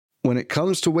When it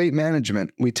comes to weight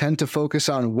management, we tend to focus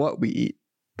on what we eat,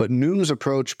 but Noom's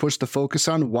approach puts the focus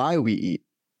on why we eat.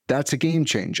 That's a game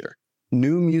changer.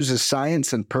 Noom uses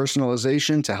science and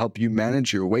personalization to help you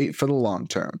manage your weight for the long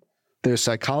term. Their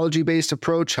psychology-based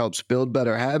approach helps build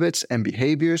better habits and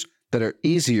behaviors that are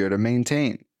easier to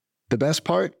maintain. The best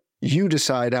part? You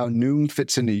decide how Noom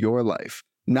fits into your life,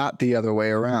 not the other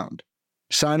way around.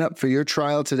 Sign up for your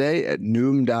trial today at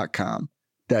Noom.com.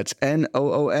 That's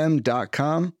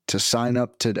Noom.com to sign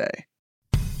up today.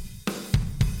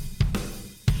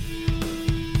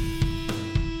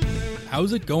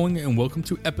 How's it going? And welcome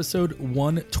to episode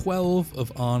 112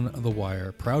 of On the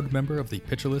Wire, proud member of the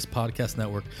Pitcher List Podcast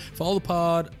Network. Follow the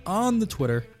pod on the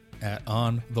Twitter at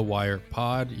On the Wire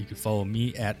Pod. You can follow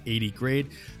me at 80 Grade.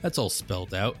 That's all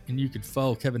spelled out. And you can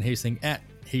follow Kevin Hastings at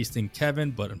Hastings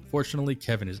Kevin, but unfortunately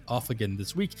Kevin is off again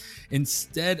this week.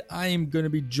 Instead, I am going to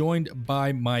be joined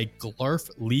by my Glarf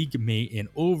league mate and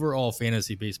overall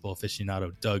fantasy baseball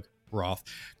aficionado, Doug Roth.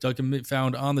 Doug can be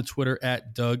found on the Twitter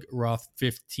at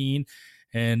DougRoth15.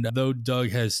 And though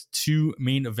Doug has 2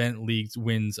 main event leagues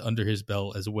wins under his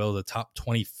belt, as well as a top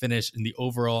 20 finish in the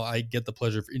overall, I get the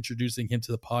pleasure of introducing him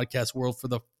to the podcast world for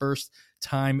the first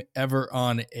time ever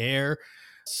on air.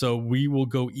 So we will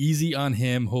go easy on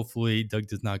him. Hopefully Doug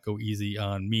does not go easy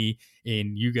on me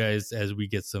and you guys as we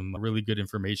get some really good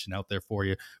information out there for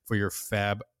you for your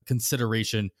fab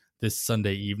consideration this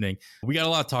Sunday evening. We got a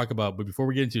lot to talk about, but before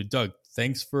we get into it, Doug,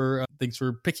 thanks for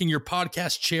picking your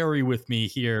podcast cherry with me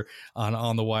here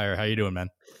on the Wire. How you doing, man?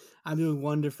 I'm doing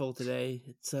wonderful today.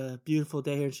 It's a beautiful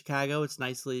day here in Chicago. It's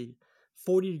nicely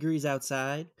 40 degrees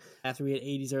outside after we had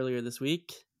 80s earlier this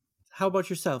week. How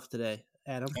about yourself today,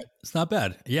 Adam? It's not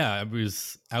bad. Yeah, I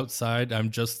was outside.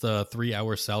 I'm just 3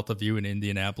 hours south of you in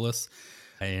Indianapolis,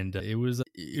 and it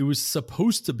was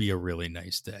supposed to be a really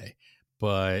nice day.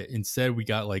 But instead we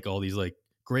got like all these like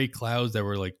gray clouds that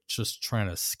were like just trying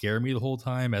to scare me the whole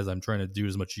time as I'm trying to do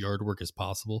as much yard work as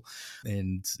possible.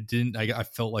 And I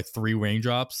felt like 3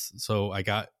 raindrops. So I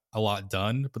got a lot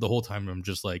done, but the whole time I'm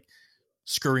just like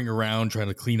scurrying around trying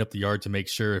to clean up the yard to make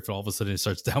sure if all of a sudden it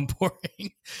starts downpouring.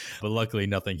 But luckily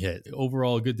nothing hit.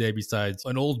 Overall, a good day besides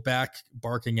an old back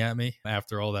barking at me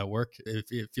after all that work.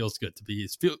 It feels good to be,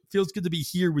 feels good to be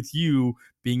here with you,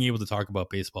 being able to talk about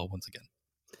baseball once again.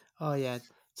 Oh, yeah.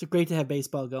 It's great to have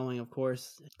baseball going, of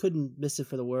course. Couldn't miss it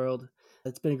for the world.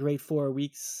 It's been a great 4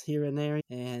 weeks here and there.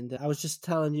 And I was just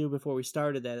telling you before we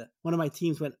started that one of my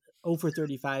teams went 0 for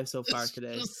 35 so far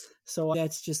today. So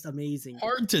that's just amazing.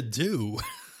 Hard to do.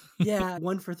 Yeah,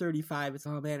 1 for 35. It's,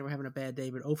 oh man, we're having a bad day.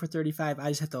 But 0 for 35, I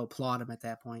just have to applaud him at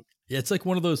that point. Yeah, it's like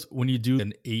one of those, when you do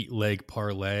an 8-leg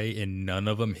parlay and none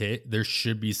of them hit, there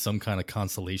should be some kind of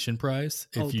consolation prize.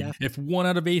 If 1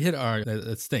 out of 8 hit, all right,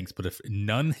 that stinks. But if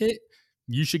none hit,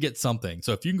 you should get something.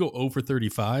 So if you can go 0 for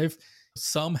 35,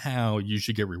 somehow you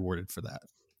should get rewarded for that.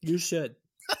 You should.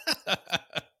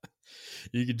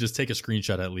 You could just take a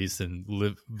screenshot at least and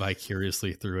live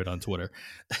vicariously through it on Twitter.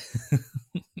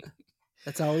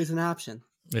 That's always an option.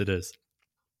 It is.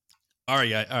 All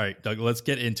right, Doug, let's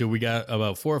get into it. We got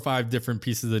about 4 or 5 different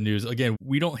pieces of news. Again,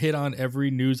 we don't hit on every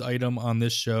news item on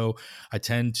this show. I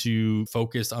tend to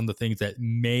focus on the things that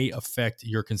may affect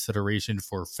your consideration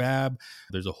for Fab.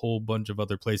 There's a whole bunch of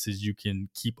other places you can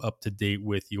keep up to date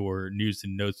with your news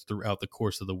and notes throughout the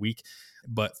course of the week.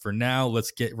 But for now,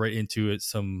 let's get right into it.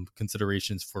 Some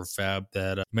considerations for Fab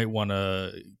that you might want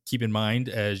to keep in mind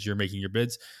as you're making your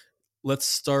bids. Let's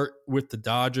start with the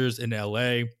Dodgers in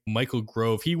LA. Michael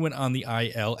Grove, he went on the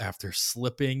IL after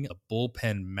slipping a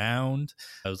bullpen mound.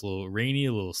 It was a little rainy,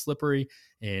 a little slippery,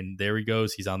 and there he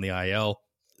goes. He's on the IL.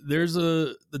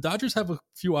 The Dodgers have a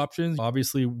few options.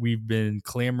 Obviously, we've been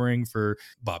clamoring for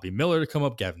Bobby Miller to come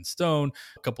up, Gavin Stone,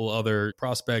 a couple other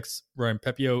prospects. Ryan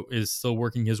Pepio is still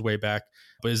working his way back.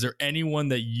 But is there anyone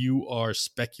that you are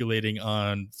speculating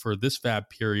on for this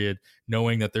Fab period,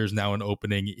 knowing that there's now an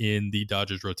opening in the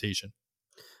Dodgers rotation?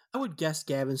 I would guess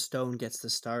Gavin Stone gets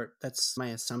the start. That's my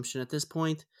assumption at this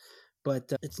point.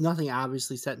 But it's nothing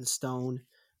obviously set in stone.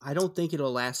 I don't think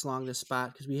it'll last long, this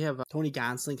spot, because we have Tony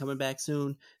Gonsolin coming back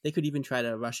soon. They could even try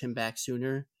to rush him back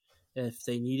sooner if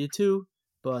they needed to.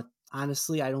 But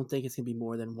honestly, I don't think it's going to be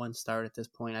more than 1 start at this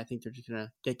point. I think they're just going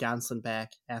to get Gonsolin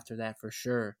back after that for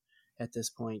sure at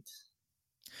this point.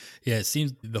 Yeah, it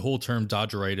seems the whole term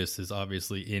Dodgeritis is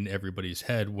obviously in everybody's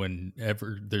head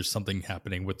whenever there's something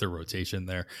happening with their rotation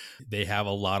there. They have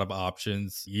a lot of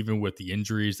options, even with the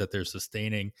injuries that they're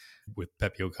sustaining, with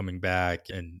Pepio coming back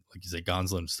and, like you say,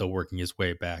 Gonsolin still working his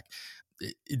way back.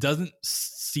 It doesn't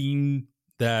seem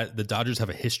that the Dodgers have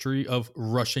a history of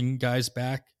rushing guys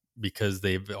back because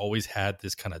they've always had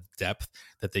this kind of depth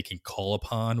that they can call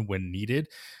upon when needed.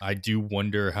 I do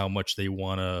wonder how much they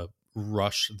want to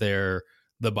rush the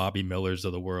Bobby Millers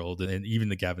of the world and even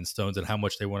the Gavin Stones, and how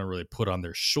much they want to really put on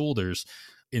their shoulders.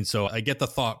 And so I get the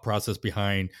thought process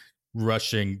behind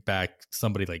rushing back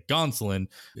somebody like Gonsolin.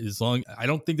 I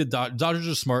don't think the Dodgers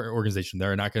are a smart organization.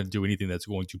 They're not going to do anything that's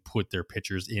going to put their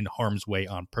pitchers in harm's way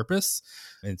on purpose.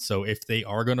 And so if they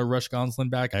are going to rush Gonsolin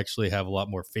back, I actually have a lot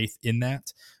more faith in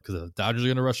that, because if the Dodgers are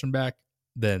going to rush him back,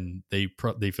 then they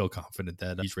feel confident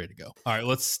that he's ready to go. All right,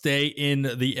 let's stay in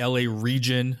the LA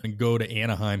region and go to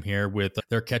Anaheim here with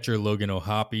their catcher Logan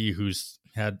O'Hoppe, who's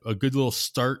had a good little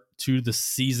start to the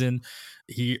season.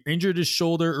 He injured his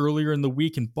shoulder earlier in the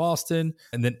week in Boston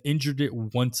and then injured it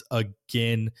once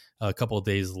again a couple of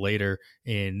days later.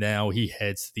 And now he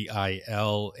heads to the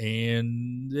IL,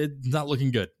 and it's not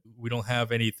looking good. We don't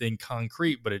have anything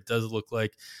concrete, but it does look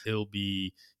like he'll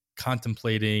be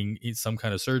contemplating some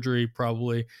kind of surgery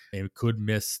probably, and could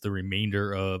miss the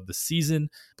remainder of the season,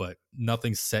 but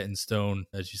nothing's set in stone,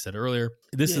 as you said earlier.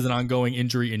 This is an ongoing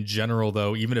injury in general,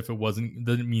 though. Even if it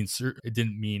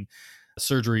didn't mean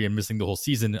surgery and missing the whole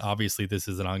season. Obviously, this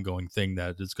is an ongoing thing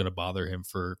that is going to bother him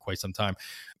for quite some time.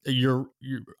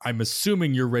 I'm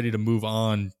assuming you're ready to move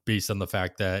on based on the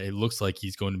fact that it looks like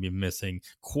he's going to be missing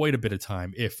quite a bit of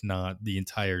time, if not the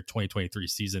entire 2023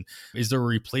 season. Is there a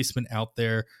replacement out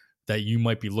there that you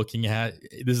might be looking at?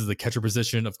 This is the catcher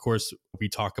position. Of course, we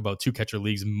talk about 2 catcher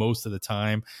leagues most of the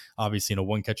time. Obviously, in a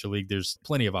 1 catcher league, there's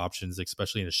plenty of options,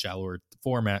 especially in a shallower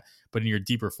format. But in your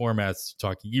deeper formats,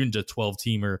 talking even just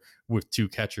 12-teamer with 2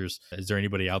 catchers, is there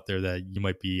anybody out there that you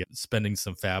might be spending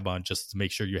some fab on just to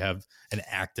make sure you have an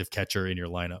active catcher in your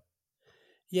lineup?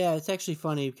 Yeah, it's actually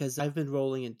funny because I've been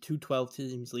rolling in 2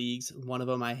 12-teams leagues. One of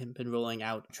them I have been rolling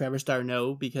out Travis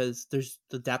d'Arnaud because there's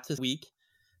the depth is weak.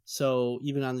 So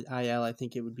even on the IL, I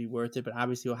think it would be worth it. But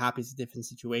obviously, O'Hoppe's a different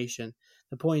situation.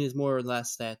 The point is more or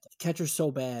less that the catcher's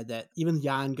so bad that even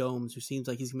Yan Gomes, who seems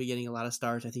like he's going to be getting a lot of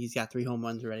starts, I think he's got 3 home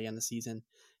runs already on the season.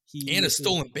 And a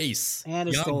stolen base. Yan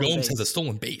Gomes has a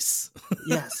stolen base.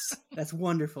 Yes, that's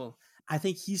wonderful. I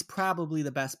think he's probably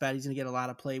the best bet. He's going to get a lot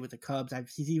of play with the Cubs.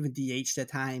 He's even DH'd at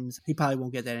times. He probably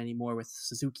won't get that anymore with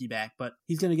Suzuki back, but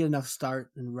he's going to get enough start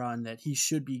and run that he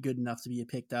should be good enough to be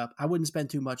picked up. I wouldn't spend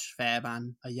too much fab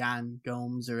on a Yan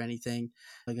Gomes or anything,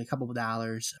 like a couple of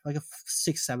dollars, like a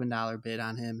 $6-7 bid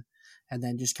on him, and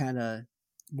then just kind of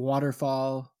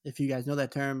waterfall, if you guys know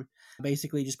that term.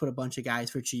 Basically, just put a bunch of guys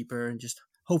for cheaper and just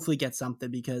hopefully get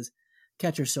something, because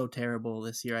catcher's so terrible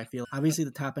this year, I feel. Obviously,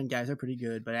 the top end guys are pretty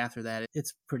good, but after that,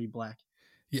 it's pretty black.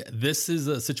 Yeah, this is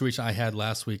a situation I had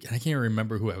last week, and I can't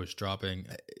remember who I was dropping.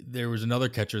 There was another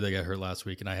catcher that got hurt last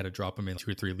week, and I had to drop him in 2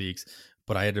 or 3 leagues.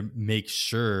 But I had to make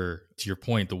sure, to your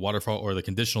point, the waterfall or the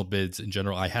conditional bids in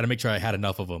general, I had to make sure I had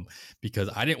enough of them, because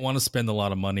I didn't want to spend a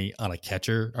lot of money on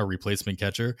a replacement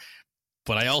catcher.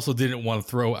 But I also didn't want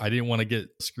to get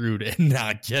screwed and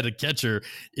not get a catcher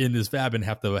in this fab and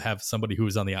have to have somebody who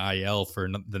is on the IL for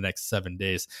the next 7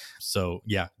 days. So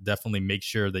yeah, definitely make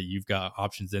sure that you've got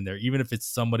options in there. Even if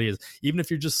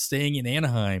you're just staying in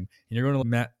Anaheim and you're going to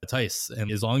Matt Tice, and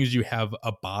as long as you have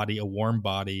a warm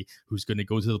body who's going to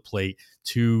go to the plate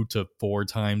 2 to 4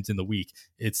 times in the week,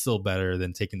 it's still better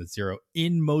than taking the 0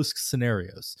 in most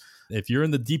scenarios. If you're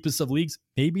in the deepest of leagues,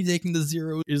 maybe taking the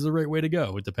 0 is the right way to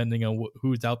go, depending on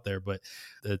who's out there. But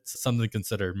it's something to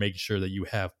consider. Make sure that you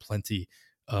have plenty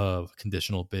of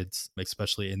conditional bids,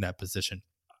 especially in that position.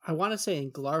 I want to say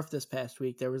in Glarf this past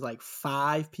week, there was like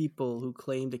 5 people who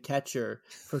claimed a catcher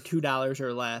for $2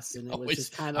 or less. And it was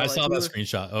just kind of I saw that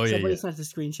screenshot. Oh, yeah. Somebody sent a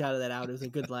screenshot of that out. It was a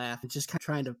good laugh. It's just kind of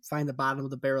trying to find the bottom of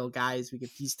the barrel guys we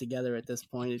could piece together at this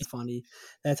point. It's funny.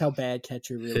 That's how bad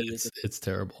catcher really is. It's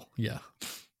terrible. Yeah.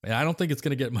 And I don't think it's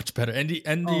going to get much better.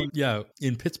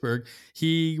 In Pittsburgh,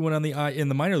 he went on in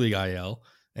the minor league IL.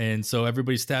 And so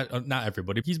not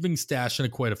everybody, he's being stashed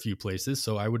in quite a few places.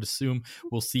 So I would assume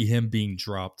we'll see him being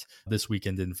dropped this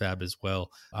weekend in Fab as well.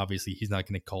 Obviously, he's not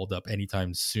going to get called up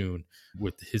anytime soon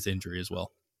with his injury as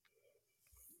well.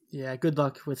 Yeah, good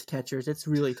luck with catchers. It's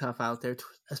really tough out there,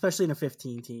 especially in a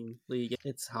 15-team league.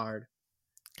 It's hard.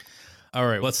 All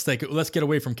right, let's get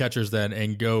away from catchers then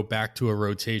and go back to a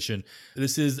rotation.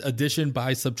 This is addition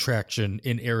by subtraction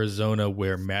in Arizona,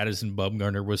 where Madison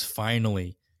Bumgarner was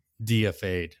finally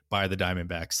DFA'd by the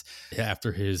Diamondbacks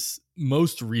after his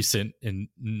most recent, and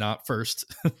not first,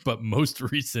 but most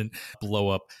recent blow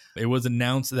up. It was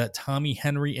announced that Tommy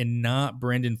Henry and not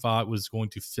Brandon Pfaadt was going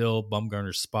to fill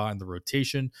Bumgarner's spot in the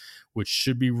rotation, which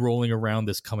should be rolling around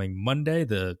this coming Monday,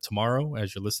 tomorrow,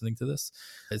 as you're listening to this.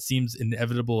 It seems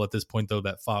inevitable at this point, though,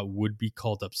 that Pfaadt would be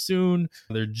called up soon.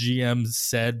 Their GM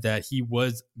said that he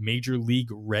was major league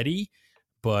ready,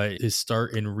 but his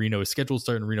scheduled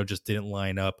start in Reno just didn't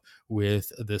line up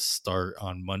with this start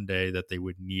on Monday that they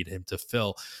would need him to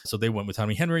fill. So they went with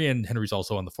Tommy Henry, and Henry's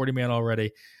also on the 40-man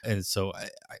already. And so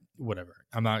whatever.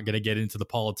 I'm not going to get into the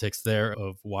politics there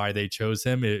of why they chose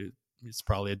him. It's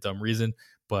probably a dumb reason,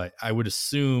 but I would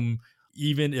assume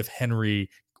even if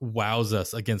Henry wows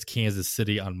us against Kansas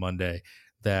City on Monday,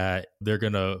 that they're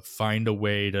going to find a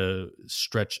way to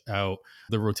stretch out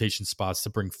the rotation spots to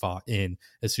bring Pfaadt in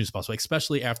as soon as possible,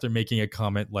 especially after making a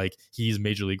comment like he's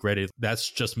major league ready. That's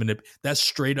just that's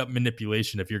straight up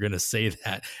manipulation if you're going to say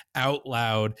that out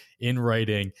loud in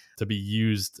writing to be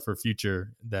used for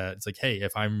future. That it's like, hey,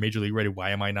 if I'm major league ready, why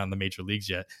am I not in the major leagues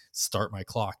yet? Start my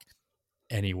clock.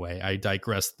 Anyway, I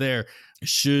digress there. Are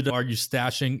you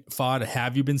stashing Pfaadt?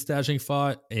 Have you been stashing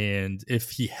Pfaadt? And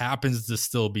if he happens to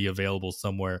still be available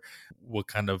somewhere, what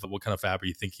kind of fab are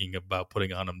you thinking about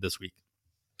putting on him this week?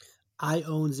 I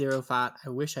own zero Pfaadt. I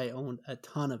wish I owned a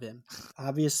ton of him.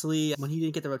 Obviously, when he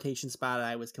didn't get the rotation spot,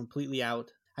 I was completely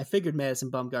out. I figured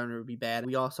Madison Bumgarner would be bad.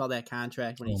 We all saw that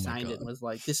contract when he signed it and was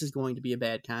like, this is going to be a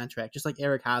bad contract. Just like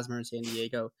Eric Hosmer in San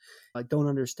Diego. I don't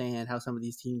understand how some of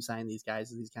these teams sign these guys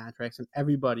to these contracts. And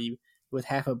everybody with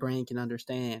half a brain can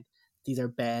understand these are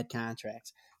bad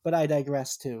contracts. But I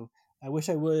digress too. I wish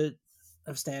I would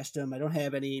have stashed him. I don't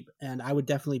have any, and I would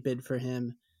definitely bid for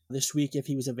him this week if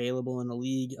he was available in a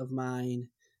league of mine.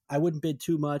 I wouldn't bid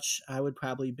too much. I would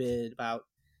probably bid about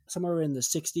somewhere in the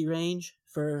 60 range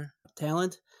for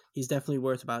talent. He's definitely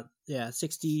worth about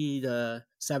 $60 to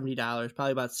 $70,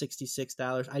 probably about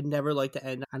 $66. I'd never like to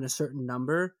end on a certain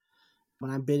number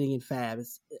when I'm bidding in fab.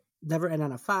 It's never end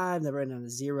on a 5, never end on a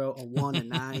 0, a 1, a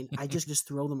 9. I just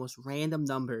throw the most random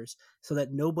numbers so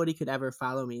that nobody could ever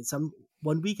follow me.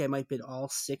 One week I might bid all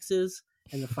 6s,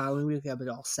 and the following week I bid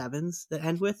all 7s that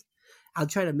end with. I'll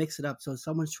try to mix it up so if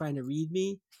someone's trying to read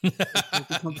me, it'll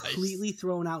be completely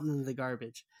thrown out into the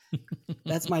garbage.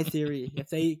 That's my theory. If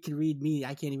they can read me,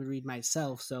 I can't even read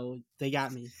myself, so they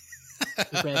got me.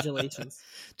 Congratulations.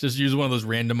 Just use one of those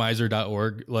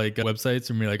randomizer.org websites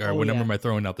and be like, all right, what number am I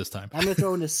throwing out this time? I'm going to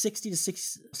throw in the $60 to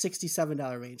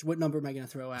 $67 range. What number am I going to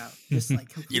throw out? Just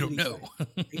like you don't know.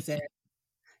 Exactly.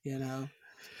 You know?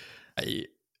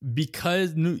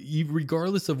 Because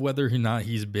regardless of whether or not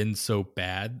he's been so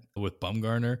bad with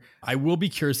Bumgarner, I will be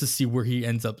curious to see where he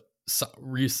ends up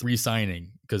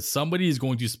re-signing, because somebody is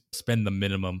going to spend the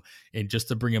minimum and just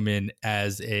to bring him in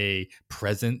as a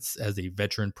presence, as a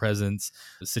veteran presence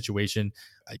situation.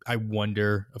 I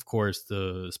wonder, of course,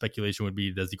 the speculation would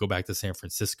be, does he go back to San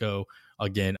Francisco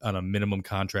again on a minimum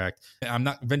contract? I'm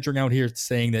not venturing out here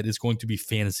saying that it's going to be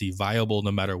fantasy viable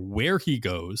no matter where he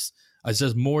goes. It's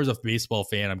just more as a baseball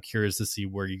fan, I'm curious to see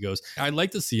where he goes. I'd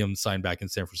like to see him sign back in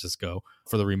San Francisco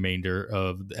for the remainder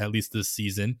of at least this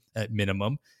season at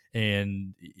minimum.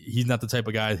 And he's not the type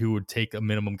of guy who would take a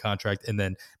minimum contract and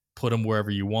then put him wherever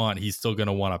you want. He's still going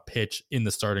to want to pitch in the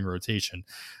starting rotation.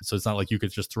 So it's not like you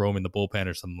could just throw him in the bullpen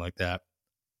or something like that.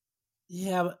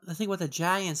 Yeah, but the thing with the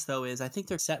Giants, though, is I think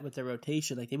they're set with their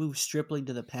rotation. Like, they moved Stripling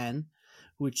to the pen,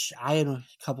 which I had a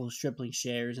couple of Stripling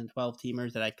shares and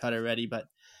 12-teamers that I cut already, but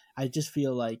I just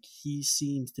feel like he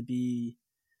seems to be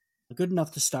good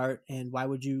enough to start, and why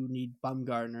would you need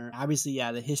Bumgarner? Obviously,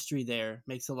 yeah, the history there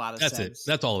makes a lot of sense. That's it.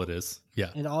 That's all it is. Yeah.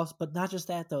 And also, but not just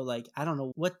that, though. Like, I don't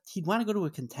know what he'd want to go to a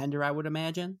contender, I would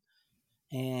imagine.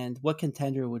 And what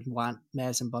contender would want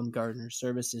Madison Bumgarner's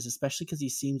services, especially because he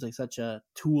seems like such a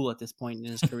tool at this point in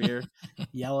his career,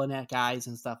 yelling at guys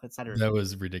and stuff, etc. That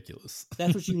was ridiculous.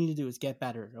 That's what you need to do, is get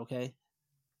better, okay?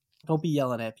 Don't be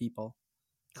yelling at people.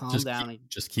 Calm down.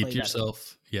 Just keep to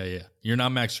yourself. Better. Yeah. You're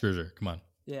not Max Scherzer. Come on.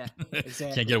 Yeah,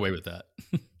 exactly. Can't get away with that.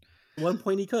 One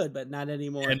point he could, but not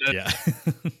anymore. Yeah.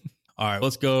 All right,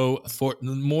 let's go for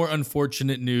more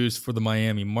unfortunate news for the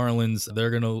Miami Marlins.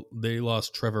 They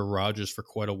lost Trevor Rogers for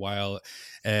quite a while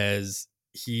as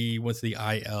he went to the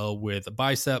IL with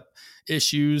bicep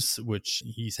issues, which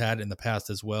he's had in the past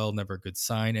as well. Never a good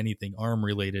sign. Anything arm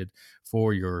related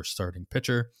for your starting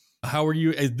pitcher. How are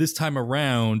you this time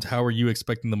around? How are you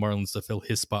expecting the Marlins to fill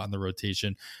his spot in the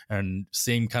rotation? And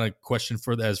same kind of question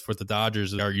as for the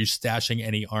Dodgers. Are you stashing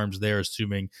any arms there,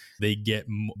 assuming they get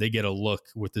a look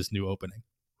with this new opening?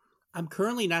 I'm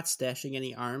currently not stashing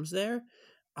any arms there.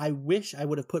 I wish I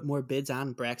would have put more bids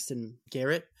on Braxton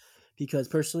Garrett, because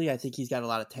personally I think he's got a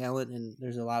lot of talent and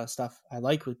there's a lot of stuff I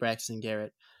like with Braxton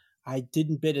Garrett. I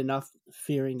didn't bid enough,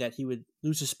 fearing that he would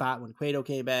lose a spot when Cueto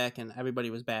came back and everybody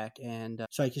was back. And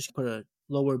so I just put a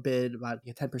lower bid, about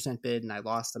a 10% bid, and I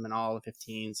lost them in all the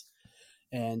 15s.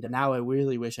 And now I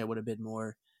really wish I would have bid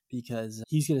more, because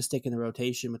he's going to stick in the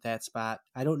rotation with that spot.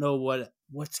 I don't know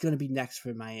what's going to be next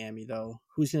for Miami, though.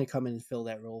 Who's going to come in and fill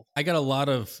that role? I got a lot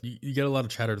of, you get a lot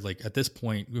of chatter like at this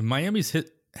point. Miami's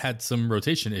had some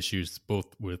rotation issues, both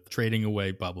with trading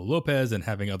away Pablo Lopez and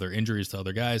having other injuries to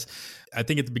other guys. I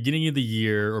think at the beginning of the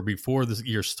year, or before this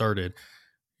year started,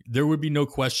 there would be no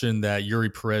question that Yuri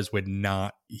Perez would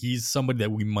not. He's somebody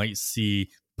that we might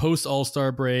see post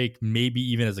All-Star break, maybe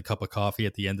even as a cup of coffee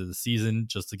at the end of the season,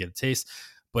 just to get a taste.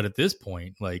 But at this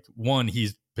point, like, one,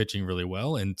 he's pitching really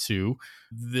well, and two,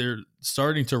 they're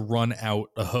starting to run out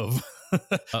of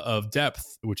of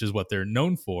depth, which is what they're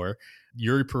known for.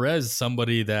 Yuri Perez,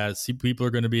 somebody that people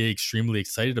are going to be extremely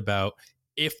excited about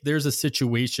if there's a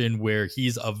situation where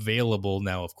he's available.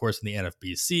 Now, of course, in the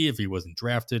NFBC, if he wasn't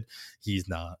drafted, he's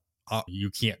not. You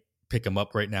can't pick him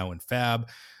up right now in Fab,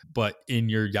 but in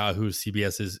your Yahoo,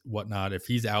 CBS's, whatnot, if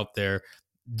he's out there,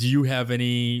 do you have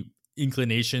any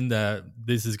inclination that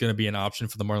this is going to be an option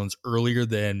for the Marlins earlier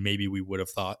than maybe we would have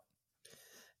thought?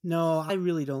 No, I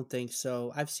really don't think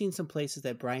so. I've seen some places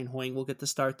that Brian Hoying will get the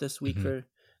start this week for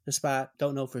the spot.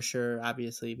 Don't know for sure.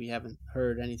 Obviously, we haven't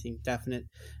heard anything definite,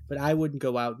 but I wouldn't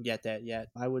go out and get that yet.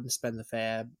 I wouldn't spend the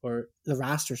fab or the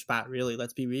roster spot, really.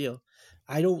 Let's be real.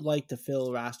 I don't like to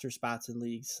fill roster spots in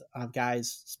leagues of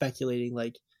guys speculating.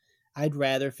 Like, I'd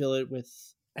rather fill it with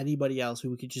anybody else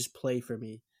who could just play for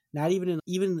me. Not even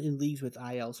in leagues with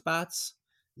IL spots.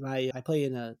 I play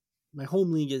in my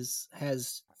home league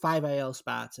has 5 IL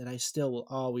spots, and I still will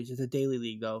always, it's a daily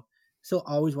league though, still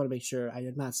always want to make sure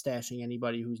I'm not stashing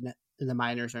anybody who's in the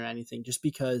minors or anything, just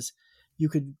because you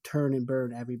could turn and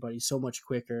burn everybody so much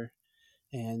quicker,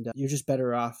 and you're just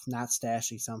better off not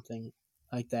stashing something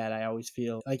like that. I always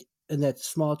feel like, in that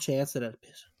small chance that a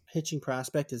pitching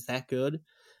prospect is that good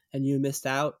and you missed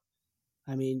out,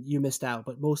 I mean, you missed out,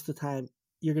 but most of the time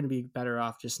you're going to be better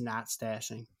off just not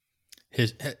stashing.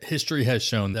 History has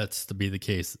shown that's to be the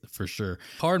case for sure.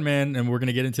 Hard, man, and we're going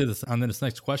to get into this on this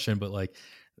next question, but like,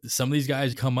 some of these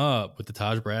guys come up with the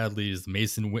Taj Bradleys, the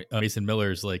Mason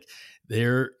Millers, like,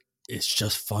 it's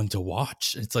just fun to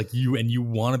watch. It's like you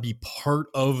want to be part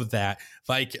of that,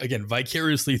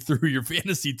 vicariously through your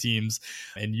fantasy teams,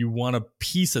 and you want a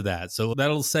piece of that. So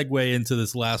that'll segue into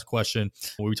this last question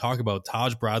where we talk about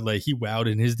Taj Bradley. He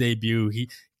wowed in his debut. He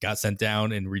got sent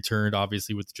down and returned,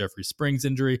 obviously, with the Jeffrey Springs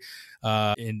injury.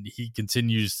 And he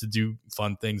continues to do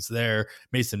fun things there.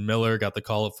 Mason Miller got the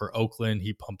call up for Oakland.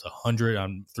 He pumped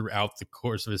 100 throughout the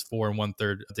course of his 4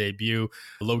 1/3 debut.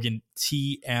 Logan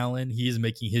T. Allen, he is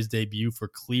making his debut for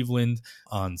Cleveland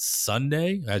on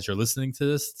Sunday, as you're listening to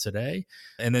this today.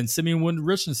 And then Simeon Wood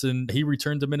Richardson, he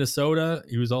returned to Minnesota.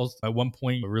 He was also at one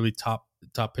point a really top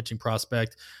pitching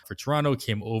prospect for Toronto,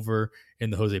 came over in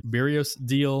the Jose Berrios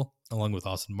deal, along with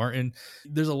Austin Martin.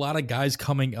 There's a lot of guys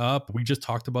coming up. We just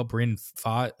talked about Brandon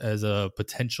Pfaadt as a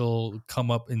potential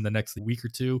come up in the next week or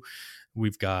two.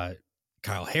 We've got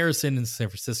Kyle Harrison in San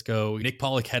Francisco. Nick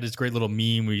Pollock had his great little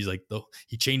meme where he's like,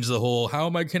 he changed the whole, how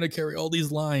am I going to carry all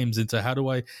these limes into how do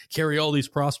I carry all these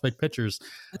prospect pitchers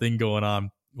thing going on,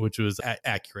 which was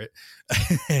accurate.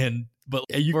 But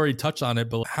you've already touched on it,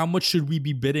 but how much should we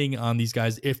be bidding on these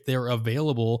guys if they're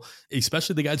available,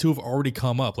 especially the guys who have already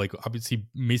come up? Like, obviously,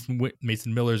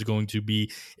 Mason Miller is going to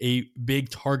be a big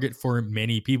target for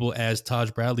many people, as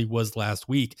Taj Bradley was last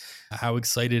week. How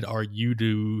excited are you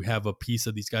to have a piece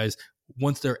of these guys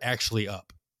once they're actually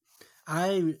up?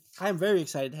 I'm very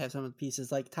excited to have some of the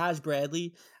pieces. Like Taj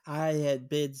Bradley, I had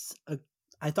bids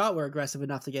I thought were aggressive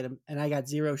enough to get him, and I got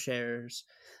 0 shares.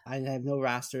 I have no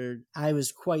roster. I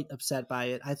was quite upset by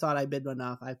it. I thought I bid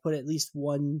enough. I put at least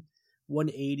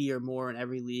 180 or more in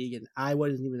every league, and I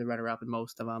wasn't even the runner-up in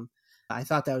most of them. I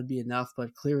thought that would be enough,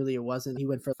 but clearly it wasn't. He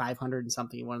went for 500 and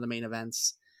something in one of the main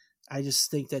events. I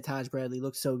just think that Taj Bradley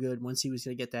looked so good. Once he was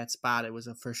going to get that spot, it was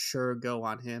a for sure go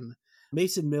on him.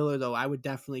 Mason Miller, though, I would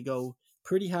definitely go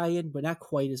pretty high in, but not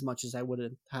quite as much as I would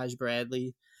have Taj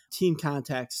Bradley. Team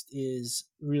context is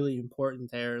really important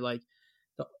there. Like,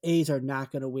 the A's are not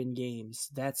going to win games.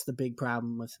 That's the big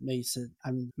problem with Mason.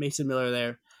 I'm Mason Miller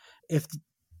there. If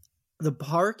the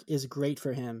park is great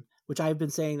for him, which I've been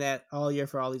saying that all year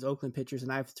for all these Oakland pitchers,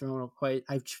 and I threw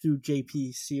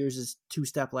JP Sears'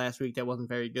 2-step last week that wasn't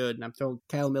very good, and I'm throwing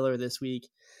Kyle Miller this week.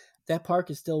 That park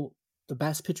is still the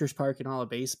best pitcher's park in all of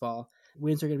baseball.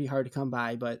 Wins are going to be hard to come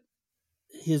by, but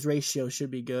his ratio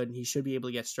should be good, and he should be able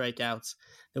to get strikeouts.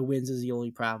 The wins is the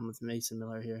only problem with Mason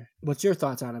Miller here. What's your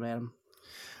thoughts on him, Adam?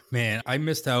 Man, I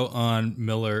missed out on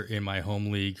Miller in my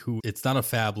home league, who it's not a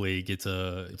fab league. It's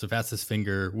a fastest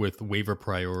finger with waiver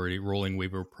priority, rolling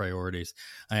waiver priorities.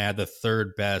 I had the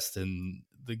third best, and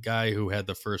the guy who had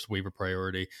the first waiver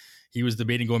priority, he was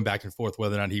debating going back and forth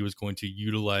whether or not he was going to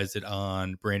utilize it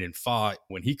on Brandon Pfaadt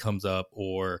when he comes up,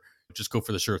 or just go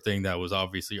for the sure thing that was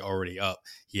obviously already up.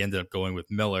 He ended up going with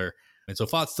Miller. And so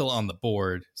Pfaadt's still on the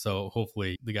board. So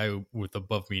hopefully the guy with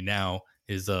above me now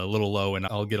is a little low and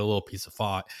I'll get a little piece of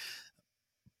Pfaadt.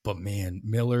 But man,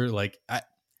 Miller,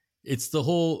 it's the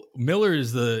whole Miller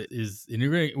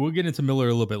and we'll get into Miller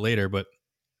a little bit later, but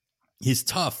he's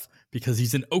tough because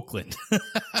he's in Oakland.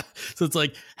 So it's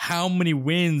like, how many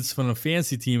wins from a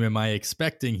fantasy team am I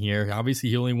expecting here? Obviously,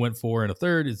 he only went 4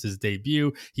 1/3. It's his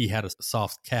debut. He had a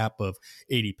soft cap of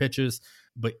 80 pitches.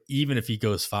 But even if he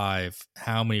goes 5,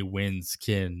 how many wins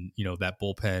can, that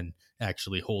bullpen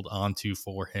actually hold on to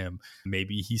for him?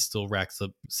 Maybe he still racks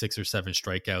up 6 or 7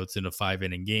 strikeouts in a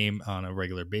 5-inning game on a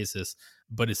regular basis.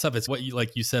 But it's tough. It's what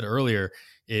like you said earlier,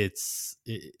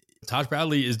 Taj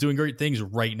Bradley is doing great things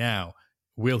right now.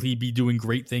 Will he be doing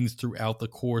great things throughout the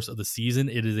course of the season?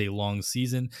 It is a long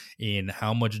season. And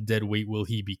how much dead weight will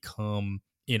he become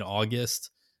in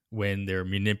August when they're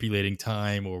manipulating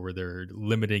time or where they're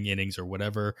limiting innings or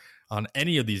whatever on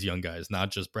any of these young guys,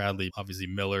 not just Bradley? Obviously,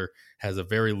 Miller has a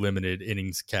very limited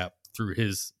innings cap through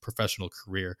his professional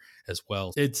career as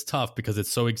well. It's tough because it's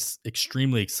so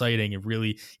extremely exciting and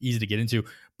really easy to get into.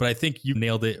 But I think you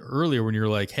nailed it earlier when you're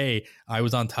like, hey, I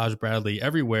was on Taj Bradley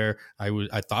everywhere.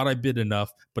 I thought I bid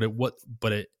enough, but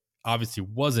it obviously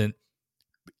wasn't.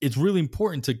 It's really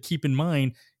important to keep in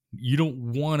mind, you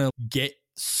don't want to get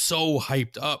so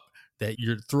hyped up that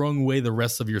you're throwing away the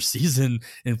rest of your season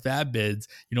in fab bids.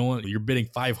 You're bidding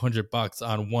 $500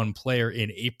 on one player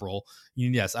in April.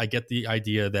 Yes, I get the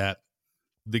idea that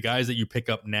the guys that you pick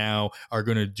up now are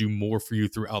going to do more for you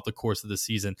throughout the course of the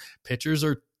season. Pitchers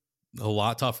are a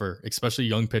lot tougher, especially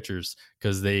young pitchers,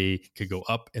 because they could go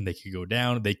up and they could go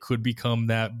down. They could become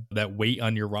that weight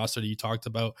on your roster that you talked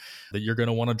about that you're going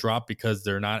to want to drop because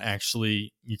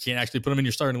you can't actually put them in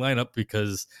your starting lineup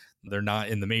because they're not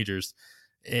in the majors.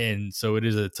 And so it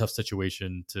is a tough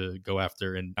situation to go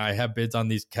after. And I have bids on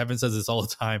these. Kevin says this all the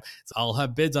time. I'll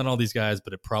have bids on all these guys,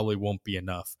 but it probably won't be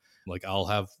enough. Like, I'll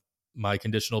have my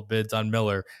conditional bids on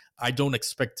Miller. I don't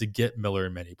expect to get Miller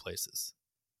in many places.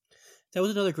 That was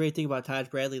another great thing about Taj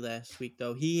Bradley last week,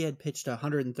 though. He had pitched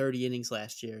 130 innings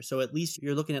last year. So at least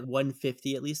you're looking at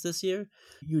 150 at least this year.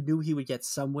 You knew he would get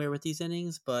somewhere with these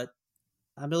innings, but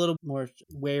I'm a little more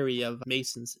wary of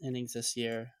Mason's innings this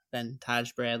year than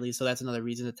Taj Bradley. So that's another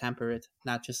reason to temper it,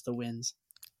 not just the wins.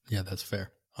 Yeah, that's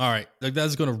fair. All right,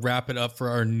 that's going to wrap it up for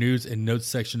our news and notes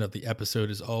section of the episode.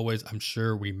 As always, I'm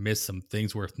sure we missed some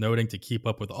things worth noting. To keep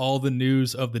up with all the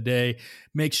news of the day,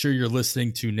 make sure you're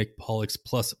listening to Nick Pollock's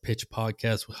Plus Pitch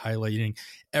podcast, highlighting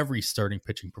every starting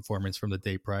pitching performance from the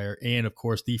day prior. And of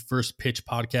course, the First Pitch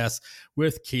podcast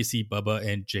with Casey Bubba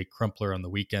and Jake Crumpler on the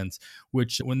weekends,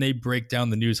 which when they break down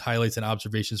the news, highlights, and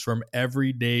observations from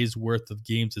every day's worth of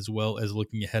games, as well as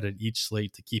looking ahead at each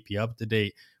slate to keep you up to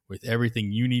date with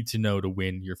everything you need to know to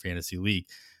win your fantasy league.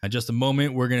 In just a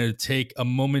moment, we're going to take a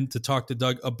moment to talk to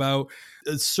Doug about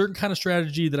a certain kind of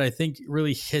strategy that I think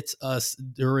really hits us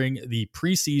during the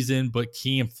preseason, but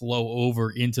can flow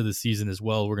over into the season as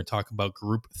well. We're going to talk about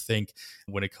group think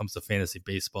when it comes to fantasy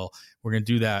baseball. We're going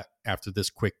to do that after this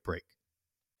quick break.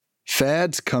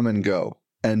 Fads come and go,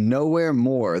 and nowhere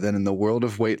more than in the world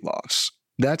of weight loss.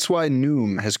 That's why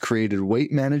Noom has created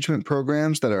weight management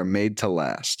programs that are made to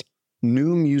last.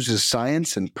 Noom uses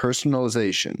science and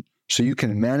personalization so you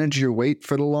can manage your weight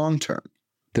for the long term.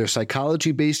 Their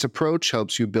psychology-based approach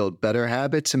helps you build better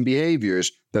habits and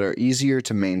behaviors that are easier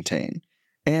to maintain.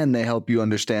 And they help you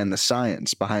understand the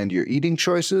science behind your eating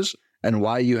choices and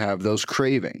why you have those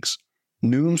cravings.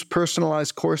 Noom's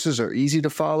personalized courses are easy to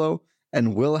follow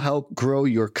and will help grow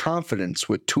your confidence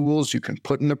with tools you can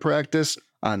put into practice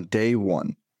on day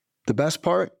one. The best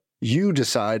part? You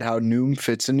decide how Noom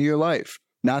fits into your life,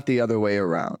 not the other way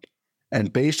around.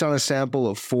 And based on a sample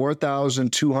of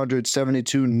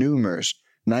 4,272 Noomers,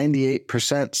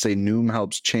 98% say Noom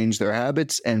helps change their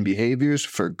habits and behaviors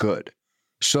for good.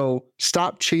 So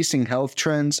stop chasing health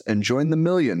trends and join the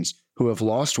millions who have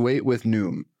lost weight with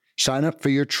Noom. Sign up for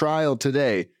your trial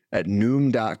today at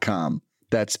Noom.com.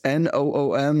 That's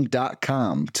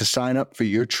Noom.com to sign up for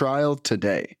your trial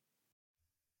today.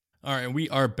 All right, and we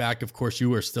are back. Of course,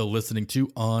 you are still listening to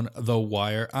On the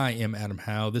Wire. I am Adam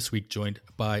Howe, this week joined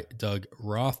by Doug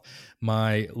Roth,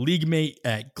 my league mate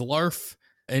at Glarf.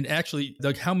 And actually,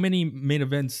 like, how many main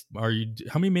events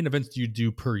do you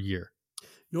do per year?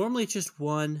 Normally it's just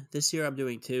one. This year I'm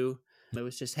doing two. It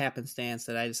was just happenstance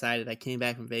that I decided. I came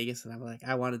back from Vegas and I'm like,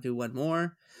 I want to do one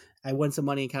more. I won some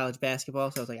money in college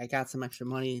basketball, so I was like, I got some extra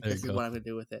money. There This you is go. what I'm going to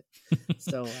do with it.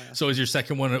 So, So is your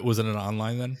second one, was it an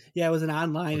online then? yeah, it was an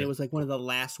online. Okay. It was like one of the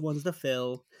last ones to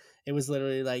fill. It was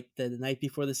literally like the night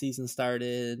before the season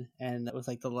started, and it was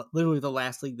like literally the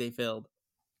last league they filled.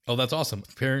 Oh, that's awesome.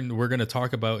 Perrin, we're going to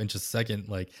talk about in just a second,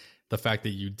 like the fact that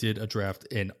you did a draft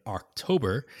in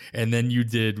October, and then you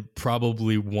did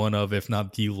probably one of, if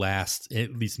not the last,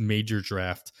 at least major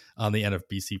draft on the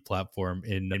NFBC platform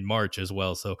in March as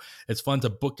well. So it's fun to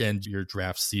bookend your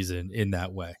draft season in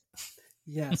that way.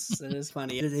 Yes, it is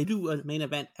funny. They do a main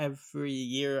event every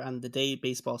year on the day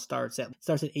baseball starts. It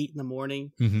starts at 8 in the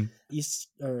morning, East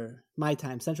or my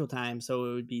time, Central Time. So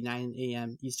it would be 9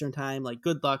 a.m. Eastern Time. Like,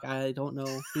 good luck. I don't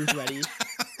know who's ready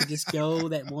to just go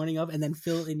that morning of and then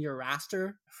fill in your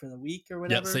roster for the week or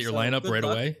whatever. Yeah, set your lineup right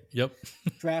away. Yep.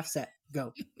 Draft set,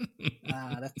 go.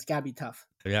 That's got to be tough.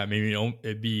 Yeah, maybe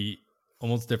it'd be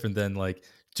almost different than like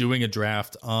doing a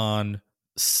draft on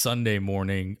Sunday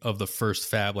morning of the first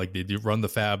fab. Like they do run the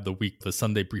fab the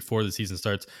Sunday before the season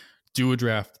starts, do a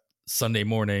draft Sunday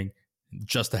morning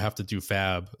just to have to do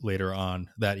fab later on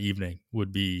that evening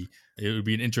would be an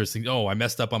interesting. Oh, I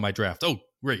messed up on my draft. Oh,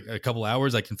 great. A couple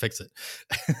hours, I can fix it.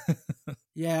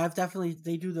 Yeah,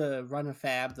 they do the run of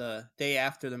fab the day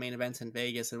after the main events in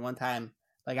Vegas. And one time,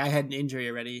 like, I had an injury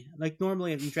already. Like,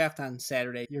 normally if you draft on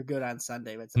Saturday, you're good on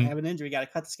Sunday. But I have an injury, got to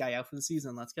cut this guy out for the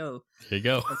season. Let's go. There you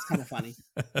go. It's kind of funny.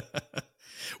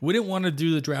 We didn't want to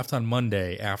do the draft on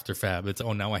Monday after fab. It's,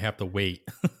 now I have to wait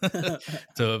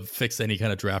to fix any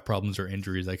kind of draft problems or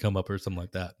injuries that come up or something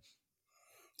like that.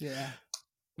 Yeah.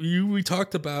 We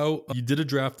talked about, you did a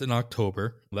draft in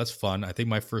October. That's fun. I think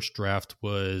my first draft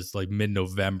was like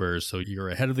mid-November, so you're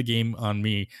ahead of the game on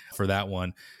me for that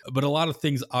one. But a lot of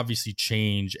things obviously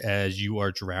change as you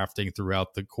are drafting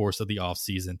throughout the course of the off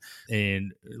season,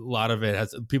 and a lot of it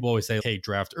has, people always say, hey,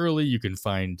 draft early, you can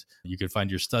find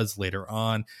your studs later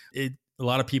on. A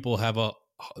lot of people have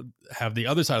the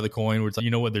other side of the coin where it's like,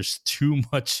 you know what, there's too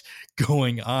much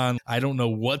going on. I don't know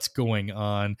what's going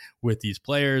on with these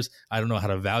players. I don't know how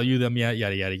to value them yet,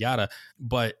 yada, yada, yada.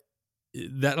 But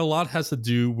that a lot has to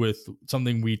do with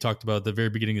something we talked about at the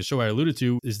very beginning of the show. I alluded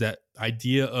to is that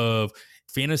idea of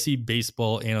fantasy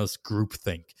baseball analyst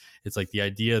groupthink. It's like the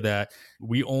idea that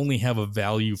we only have a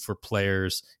value for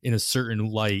players in a certain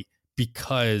light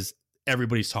because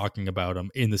everybody's talking about them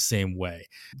in the same way.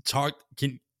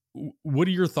 What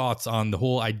are your thoughts on the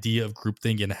whole idea of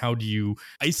groupthink, and how do you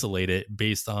isolate it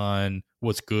based on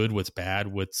what's good, what's bad,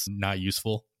 what's not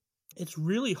useful? It's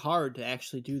really hard to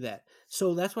actually do that.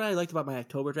 So that's what I liked about my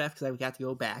October draft, because I got to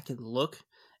go back and look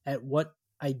at what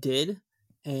I did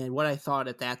and what I thought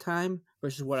at that time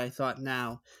versus what I thought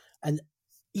now. And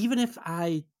even if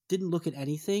I didn't look at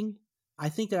anything, I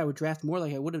think that I would draft more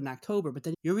like I would in October. But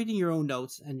then you're reading your own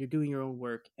notes and you're doing your own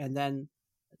work, and then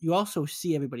you also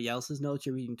see everybody else's notes.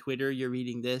 You're reading Twitter, you're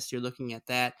reading this, you're looking at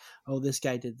that. Oh, this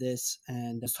guy did this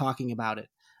and is talking about it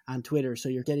on Twitter. So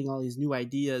you're getting all these new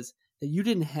ideas that you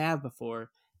didn't have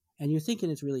before. And you're thinking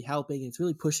it's really helping. It's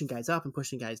really pushing guys up and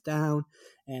pushing guys down.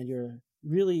 And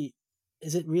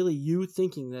is it really you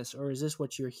thinking this, or is this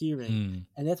what you're hearing?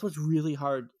 And that's what's really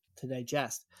hard to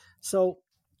digest. So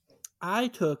I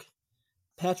took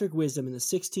Patrick Wisdom in the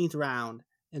 16th round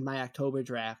in my October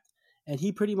draft. And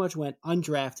he pretty much went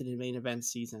undrafted in main event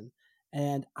season.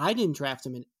 And I didn't draft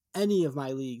him in any of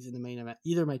my leagues in the main event,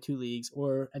 either my 2 leagues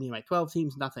or any of my 12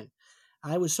 teams, nothing.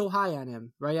 I was so high on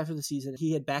him right after the season.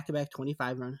 He had back-to-back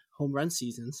 25 home run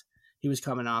seasons he was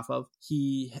coming off of.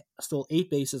 He stole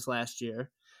 8 bases last year.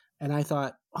 And I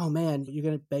thought, oh man, you're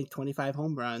going to bank 25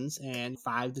 home runs and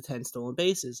 5 to 10 stolen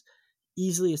bases.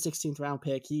 Easily a 16th round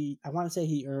pick. I want to say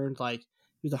he earned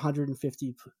he was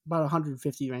about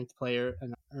 150 ranked player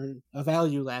and earned a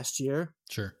value last year.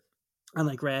 Sure. On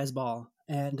Razzball.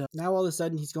 And now all of a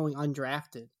sudden he's going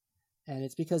undrafted. And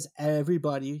it's because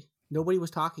nobody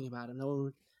was talking about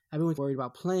him. Everyone's worried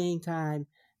about playing time.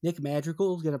 Nick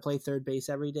Madrigal is going to play third base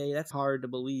every day. That's hard to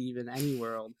believe in any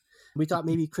world. We thought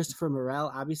maybe Christopher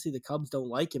Morel. Obviously the Cubs don't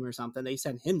like him or something. They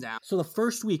sent him down. So the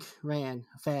first week ran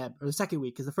fab, or the second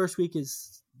week, because the first week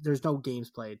there's no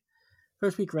games played.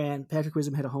 First week ran, Patrick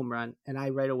Wisdom hit a home run, and I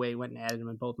right away went and added him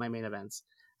in both my main events.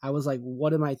 I was like,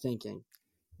 what am I thinking?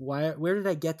 Where did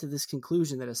I get to this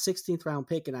conclusion that a 16th round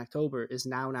pick in October is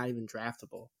now not even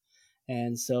draftable?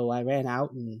 And so I ran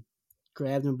out and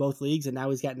grabbed him in both leagues, and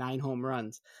now he's got 9 home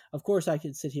runs. Of course, I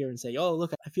could sit here and say, oh,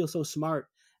 look, I feel so smart.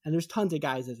 And there's tons of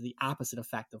guys that have the opposite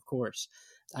effect, of course.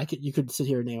 You could sit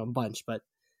here and name a bunch, but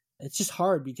it's just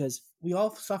hard because we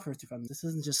all suffer from this.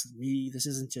 Isn't just me. This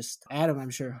isn't just Adam. I'm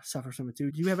sure suffers from it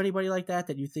too. Do you have anybody like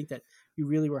that you think that you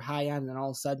really were high on and then all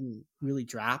of a sudden really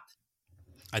dropped?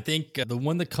 I think the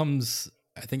one that comes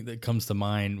to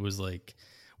mind was like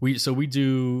we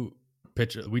do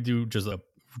just a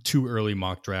too early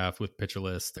mock draft with pitcher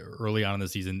list early on in the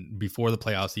season before the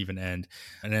playoffs even end,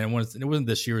 and then it wasn't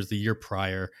this year, it was the year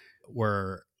prior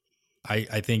where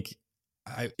I think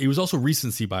it was also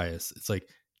recency bias. It's like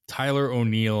Tyler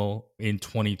O'Neill in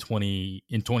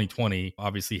 2020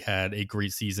 obviously had a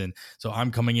great season. So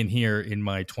I'm coming in here in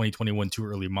my 2021 too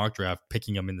early mock draft,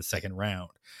 picking him in the second round.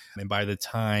 And by the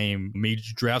time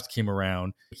major drafts came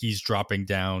around, he's dropping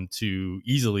down to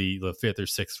easily the fifth or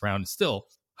sixth round, still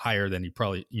higher than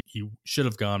he should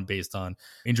have gone based on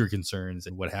injury concerns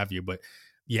and what have you. But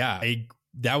yeah,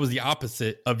 that was the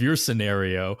opposite of your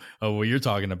scenario of what you're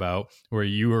talking about, where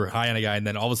you were high on a guy and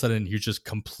then all of a sudden you're just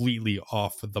completely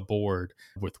off the board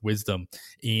with wisdom.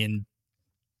 And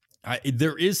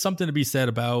there is something to be said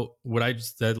about what I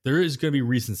just said. There is going to be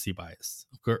recency bias,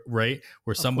 right?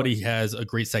 Where somebody has a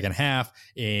great second half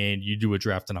and you do a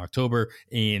draft in October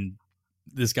and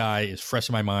this guy is fresh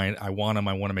in my mind. I want him.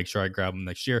 I want to make sure I grab him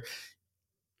next year.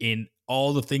 In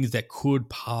all the things that could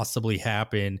possibly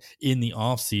happen in the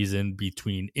offseason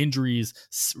between injuries,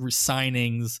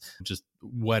 signings, just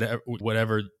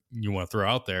whatever you want to throw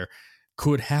out there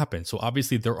could happen. So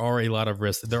obviously there are a lot of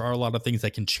risks. There are a lot of things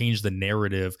that can change the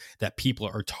narrative that people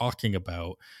are talking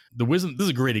about. The wisdom, this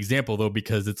is a great example though,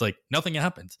 because it's like nothing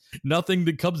happened.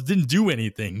 The Cubs didn't do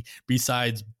anything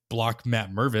besides block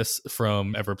Matt Mervis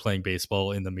from ever playing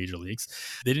baseball in the major leagues.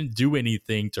 They didn't do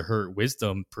anything to hurt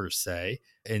wisdom per se.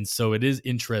 And so it is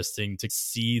interesting to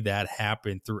see that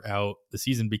happen throughout the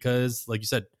season because, like you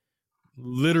said,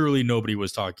 literally nobody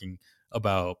was talking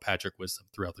about Patrick Wisdom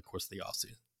throughout the course of the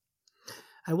offseason.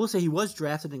 I will say he was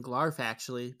drafted in Glarf,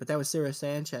 actually, but that was Sarah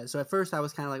Sanchez. So at first I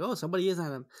was kind of like, oh, somebody is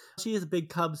on him. She is a big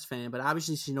Cubs fan, but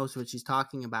obviously she knows what she's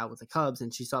talking about with the Cubs,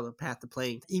 and she saw the path to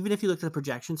playing. Even if you look at the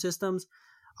projection systems,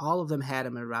 all of them had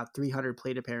him at about 300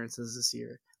 plate appearances this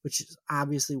year, which is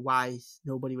obviously why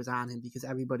nobody was on him, because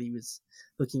everybody was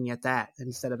looking at that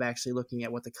instead of actually looking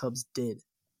at what the Cubs did.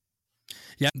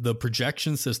 Yeah, the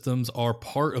projection systems are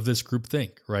part of this group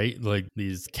think, right? Like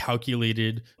these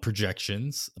calculated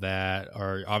projections that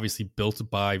are obviously built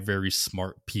by very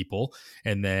smart people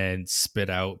and then spit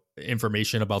out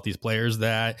information about these players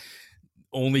that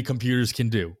only computers can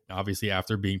do, obviously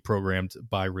after being programmed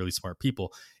by really smart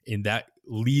people. And that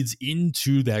leads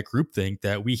into that groupthink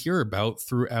that we hear about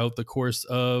throughout the course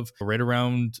of right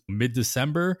around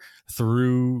mid-December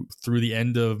through the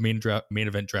end of main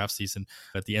event draft season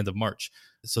at the end of March.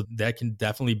 So that can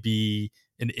definitely be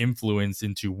an influence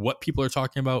into what people are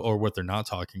talking about or what they're not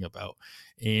talking about.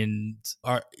 And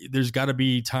there's got to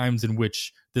be times in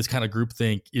which this kind of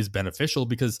groupthink is beneficial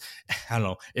because I don't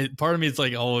know. Part of me, it's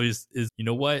like always is, you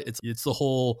know what? It's the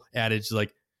whole adage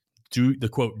like, do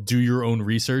your own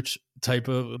research type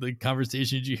of the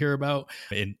conversations you hear about.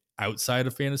 And outside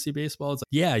of fantasy baseball, it's like,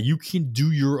 yeah, you can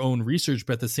do your own research,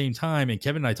 but at the same time, and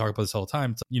Kevin and I talk about this all the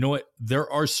time, you know what? There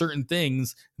are certain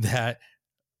things that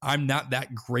I'm not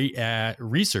that great at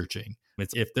researching.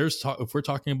 If we're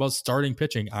talking about starting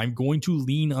pitching, I'm going to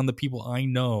lean on the people I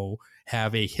know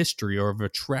have a history or of a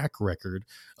track record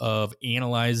of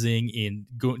analyzing and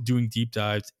doing deep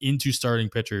dives into starting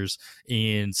pitchers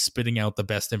and spitting out the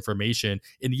best information.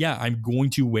 And yeah, I'm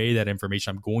going to weigh that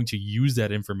information. I'm going to use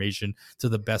that information to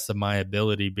the best of my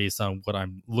ability based on what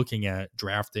I'm looking at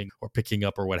drafting or picking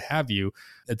up or what have you.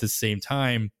 At the same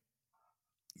time,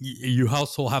 you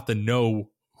also have to know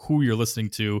who you're listening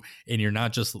to, and you're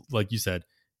not just, like you said,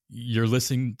 you're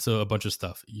listening to a bunch of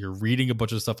stuff. You're reading a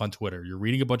bunch of stuff on Twitter. You're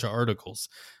reading a bunch of articles,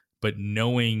 but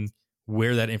knowing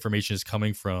where that information is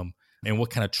coming from and what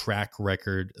kind of track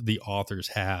record the authors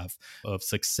have of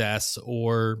success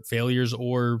or failures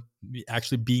or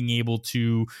actually being able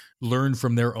to learn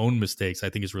from their own mistakes,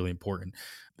 I think is really important.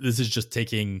 This is just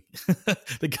taking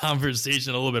the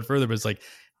conversation a little bit further, but it's like,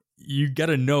 you got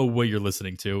to know what you're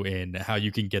listening to and how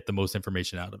you can get the most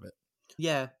information out of it.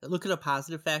 Yeah, look at a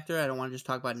positive factor. I don't want to just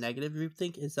talk about negative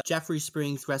groupthink. Is Jeffrey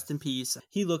Springs, rest in peace.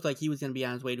 He looked like he was going to be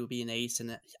on his way to be an ace,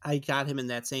 and I got him in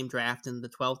that same draft in the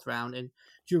 12th round, and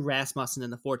Drew Rasmussen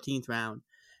in the 14th round.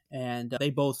 And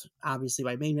they both, obviously,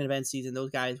 by main event season,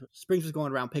 those guys, Springs was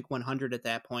going around pick 100 at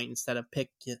that point instead of pick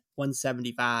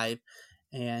 175,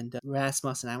 and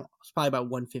Rasmussen was probably about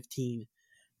 115.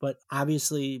 But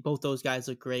obviously, both those guys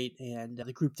look great, and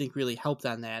the groupthink really helped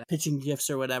on that. Pitching gifts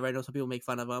or whatever, I know some people make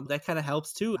fun of them. That kind of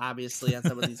helps too, obviously, on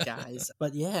some of these guys.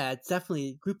 But yeah, it's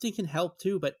definitely, groupthink can help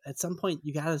too. But at some point,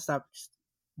 you got to stop, just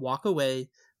walk away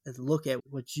and look at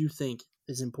what you think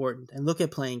is important and look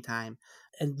at playing time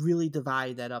and really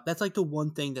divide that up. That's like the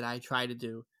one thing that I try to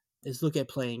do is look at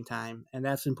playing time. And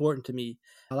that's important to me.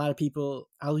 A lot of people,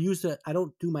 I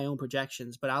don't do my own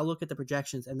projections, but I'll look at the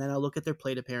projections and then I'll look at their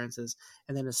plate appearances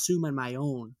and then assume on my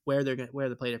own where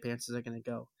the plate appearances are going to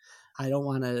go. I don't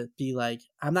want to be like,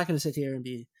 I'm not going to sit here and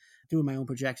be doing my own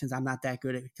projections. I'm not that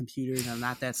good at computers. I'm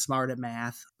not that smart at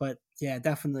math. But yeah,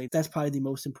 definitely, that's probably the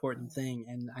most important thing.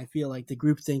 And I feel like the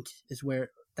groupthink is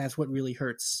that's what really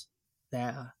hurts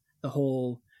the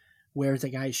whole where the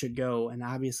guy should go. And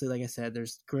obviously, like I said,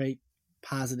 there's great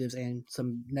positives and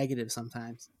some negatives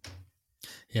sometimes.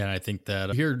 Yeah, and I think that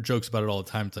I hear jokes about it all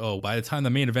the time. By the time the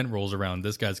main event rolls around,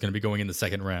 this guy's going to be going in the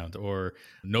second round, or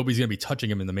nobody's going to be touching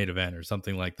him in the main event, or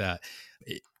something like that.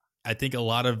 I think a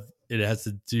lot of it has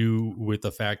to do with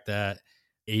the fact that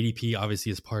ADP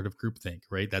obviously is part of groupthink,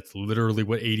 right? That's literally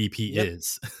what ADP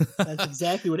is. That's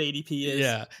exactly what ADP is.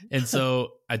 Yeah. And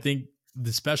so I think,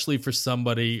 especially for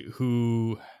somebody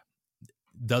who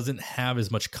doesn't have as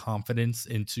much confidence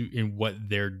in what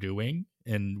they're doing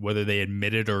and whether they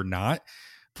admit it or not,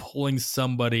 pulling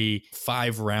somebody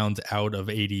 5 rounds out of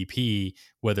ADP,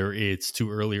 whether it's too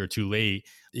early or too late,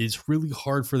 is really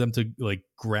hard for them to like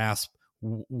grasp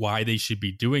why they should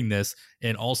be doing this.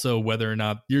 And also whether or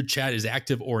not your chat is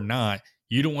active or not,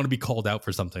 you don't want to be called out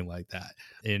for something like that.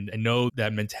 And I know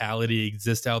that mentality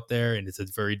exists out there, and it's a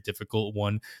very difficult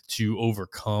one to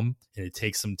overcome. And it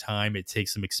takes some time. It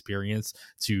takes some experience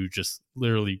to just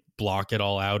literally block it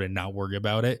all out and not worry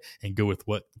about it and go with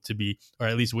what to be, or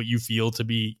at least what you feel to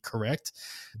be correct.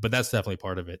 But that's definitely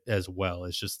part of it as well.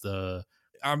 It's just,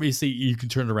 obviously you can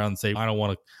turn it around and say, I don't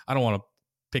want to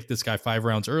pick this guy 5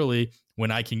 rounds early when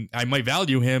I might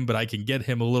value him, but I can get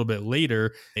him a little bit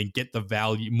later and get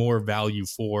more value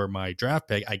for my draft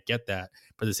pick. I get that.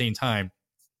 But at the same time,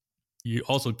 you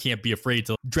also can't be afraid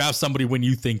to draft somebody when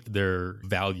you think they're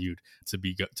valued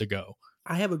to go.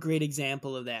 I have a great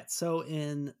example of that. So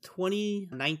in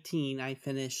 2019, I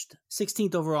finished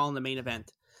 16th overall in the main event,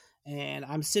 and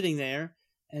I'm sitting there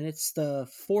and it's the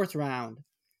 4th round,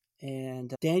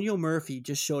 and Daniel Murphy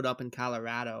just showed up in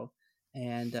Colorado.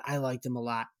 And I liked him a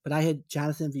lot. But I had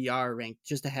Jonathan VR ranked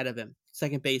just ahead of him,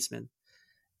 second baseman.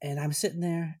 And I'm sitting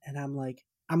there, and I'm like,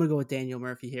 I'm going to go with Daniel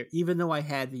Murphy here, even though I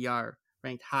had VR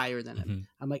ranked higher than him. Mm-hmm.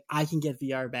 I'm like, I can get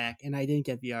VR back. And I didn't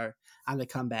get VR on the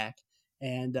comeback.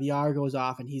 And VR goes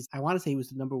off, and I want to say he was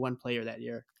the number 1 player that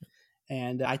year.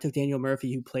 And I took Daniel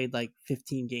Murphy, who played like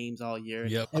 15 games all year.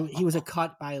 Yep. And he was a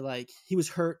cut by he was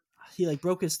hurt. He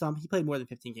broke his thumb. He played more than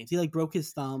 15 games. He broke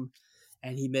his thumb,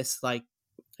 and he missed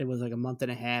it was a month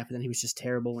and a half, and then he was just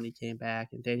terrible when he came back.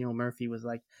 And Daniel Murphy was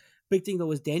big thing though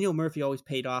was Daniel Murphy always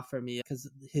paid off for me because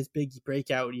his big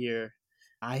breakout year,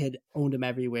 I had owned him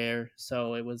everywhere.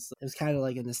 So it was kind of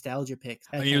like a nostalgia pick.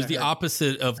 It was the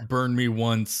opposite of burn me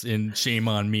once and shame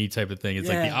on me type of thing. It's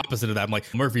like the opposite of that. I'm like,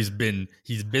 he's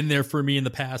been there for me in the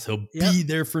past. He'll be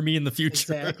there for me in the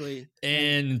future. Exactly.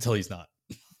 And until he's not.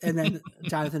 And then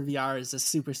Jonathan VR is a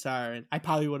superstar, and I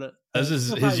probably would have. This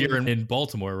is his year in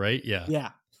Baltimore, right? Yeah. Yeah.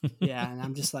 Yeah, and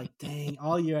I'm just like, dang,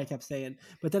 all year I kept saying.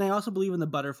 But then I also believe in the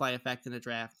butterfly effect in the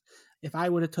draft. If I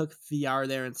would have took VR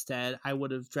there instead, I would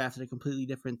have drafted a completely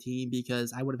different team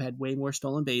because I would have had way more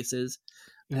stolen bases,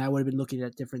 and I would have been looking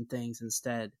at different things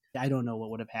instead. I don't know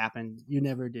what would have happened. You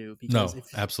never do. Because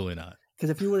absolutely not. Because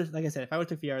if you would have, like I said, if I would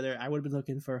have took VR there, I would have been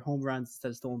looking for home runs instead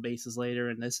of stolen bases later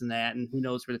and this and that, and who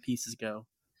knows where the pieces go.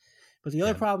 But the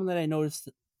other problem that I noticed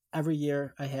every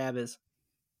year I have is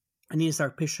I need to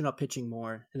start pitching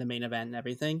more in the main event and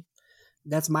everything.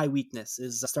 That's my weakness,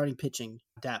 is starting pitching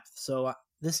depth. So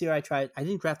this year I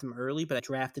didn't draft them early, but I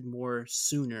drafted more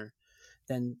sooner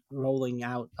than rolling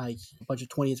out a bunch of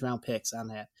 20th round picks on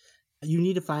that. You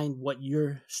need to find what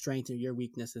your strength or your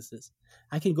weaknesses is.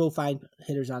 I can go find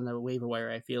hitters on the waiver wire,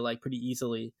 I feel like, pretty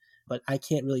easily, but you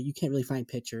can't really find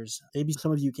pitchers. Maybe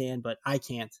some of you can, but I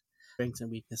can't. Strengths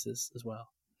and weaknesses as well.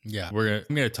 Yeah, I'm going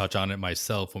to touch on it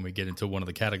myself when we get into one of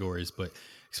the categories, but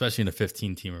especially in a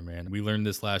 15-teamer, man. We learned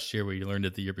this last year. We learned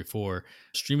it the year before.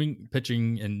 Streaming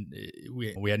pitching, and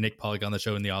we had Nick Pollock on the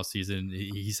show in the offseason.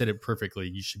 He said it perfectly.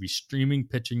 You should be streaming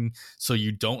pitching so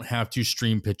you don't have to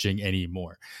stream pitching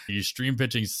anymore. You stream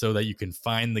pitching so that you can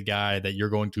find the guy that you're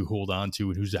going to hold on to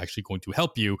and who's actually going to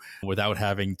help you without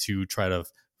having to try to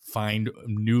find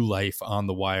new life on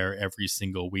the wire every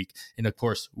single week. And of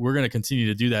course, we're going to continue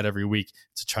to do that every week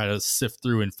to try to sift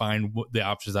through and find the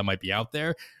options that might be out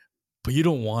there. but you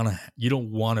don't want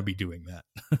to be doing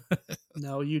that.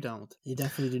 No, you don't. You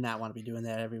definitely do not want to be doing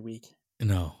that every week.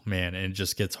 No, man. And it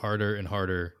just gets harder and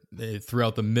harder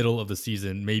throughout the middle of the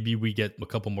season. Maybe we get a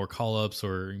couple more call-ups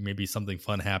or maybe something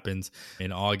fun happens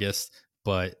in August.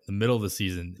 But the middle of the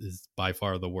season is by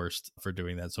far the worst for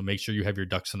doing that. So make sure you have your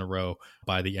ducks in a row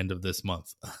by the end of this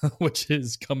month, which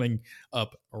is coming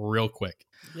up real quick.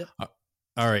 Yep.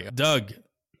 All right, Doug,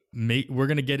 we're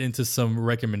going to get into some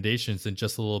recommendations in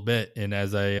just a little bit. And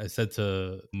as I said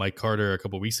to Mike Carter a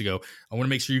couple of weeks ago, I want to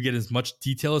make sure you get as much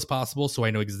detail as possible so I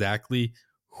know exactly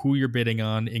who you're bidding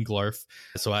on in Glarf,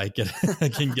 so I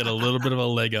can get a little bit of a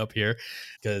leg up here,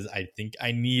 because I think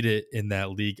I need it in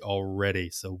that league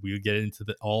already. So we'll get into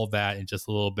all that in just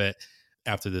a little bit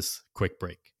after this quick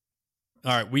break.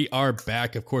 All right, we are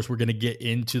back. Of course, we're going to get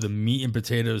into the meat and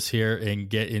potatoes here and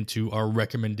get into our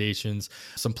recommendations.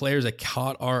 Some players that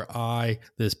caught our eye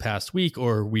this past week,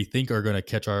 or we think are going to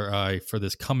catch our eye for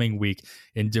this coming week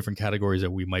in different categories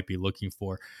that we might be looking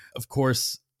for. Of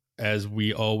course, as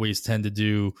we always tend to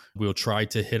do, we'll try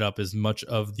to hit up as much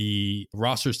of the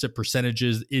roster sit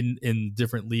percentages in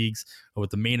different leagues,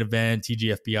 with the main event,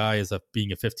 TGFBI, as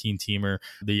being a 15-teamer,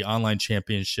 the online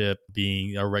championship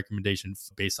being our recommendation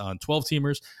based on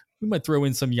 12-teamers. We might throw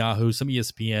in some Yahoo, some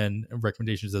ESPN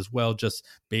recommendations as well, just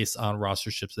based on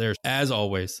roster ships there. As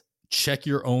always, check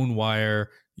your own wire.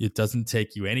 It doesn't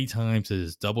take you any time to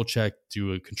just double check,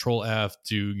 do a control F,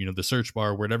 do the search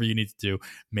bar, whatever you need to do.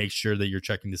 Make sure that you're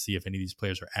checking to see if any of these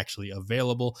players are actually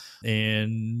available,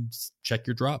 and check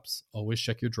your drops. Always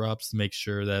check your drops to make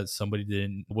sure that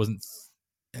somebody wasn't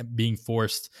being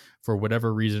forced for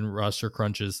whatever reason, roster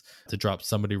crunches, to drop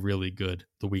somebody really good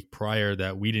the week prior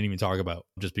that we didn't even talk about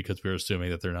just because we were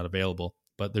assuming that they're not available.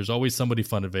 But there's always somebody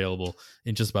fun available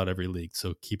in just about every league,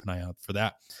 so keep an eye out for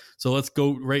that. So let's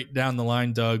go right down the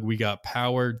line, Doug. We got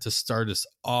Power to start us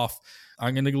off.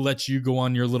 I'm going to let you go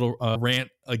on your little rant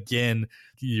again.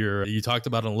 You talked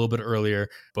about it a little bit earlier,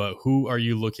 but who are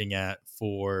you looking at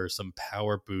for some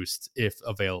power boost if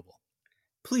available?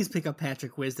 Please pick up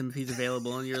Patrick Wisdom if he's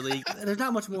available in your league. There's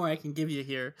not much more I can give you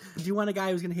here. Do you want a guy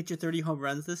who's going to hit you 30 home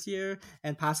runs this year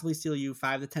and possibly steal you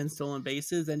 5 to 10 stolen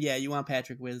bases? And yeah, you want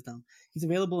Patrick Wisdom. He's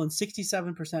available in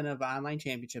 67% of online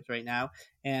championships right now,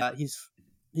 and he's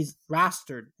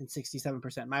rostered in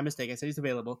 67%. My mistake. I said he's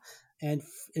available. And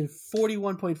in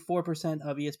 41.4%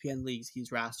 of ESPN leagues,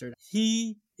 he's rostered.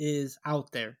 He is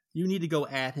out there. You need to go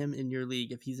at him in your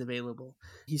league if he's available.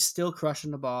 He's still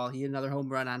crushing the ball. He had another home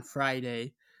run on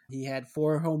Friday. He had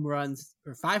 5 home runs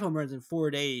in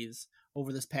 4 days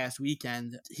over this past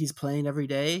weekend. He's playing every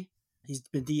day. He's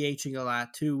been DHing a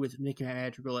lot too, with Nick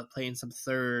Madrigal at playing some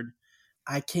third.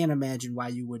 I can't imagine why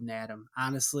you wouldn't add him.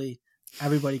 Honestly,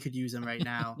 everybody could use him right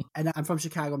now. And I'm from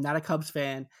Chicago. I'm not a Cubs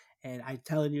fan. And I'm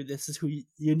telling you, this is who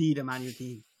you need him on your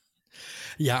team.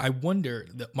 Yeah, I wonder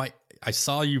I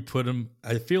saw you put him.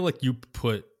 I feel like you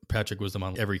put Patrick Wisdom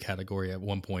on every category at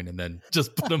one point and then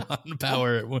just put him on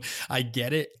Power. I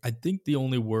get it. I think the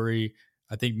only worry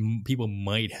I think people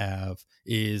might have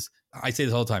is, I say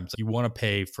this all the time, so you want to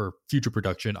pay for future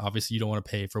production. Obviously, you don't want to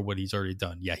pay for what he's already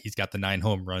done. Yeah, he's got the 9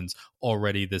 home runs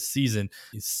already this season.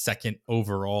 He's second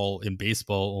overall in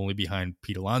baseball, only behind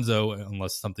Pete Alonso,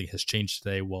 unless something has changed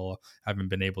today while I haven't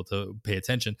been able to pay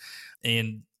attention.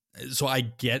 And so I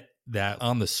get that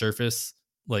on the surface,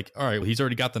 like, all right, well, he's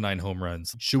already got the 9 home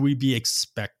runs. Should we be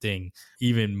expecting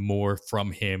even more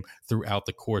from him throughout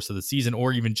the course of the season,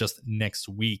 or even just next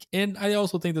week? And I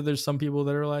also think that there's some people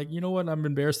that are like, you know what? I'm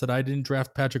embarrassed that I didn't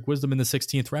draft Patrick Wisdom in the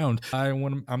 16th round.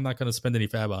 I'm not going to spend any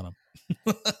fab on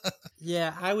him.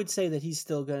 Yeah, I would say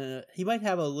that he might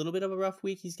have a little bit of a rough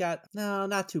week. He's got,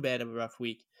 not too bad of a rough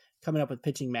week coming up with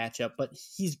pitching matchup, but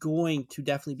he's going to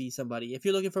definitely be somebody. If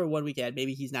you're looking for a 1 week ad,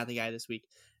 maybe he's not the guy this week,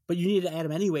 but you need to add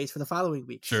him anyways for the following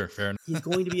week. Sure, fair enough. He's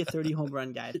going to be a 30 home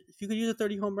run guy. If you could use a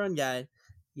 30 home run guy,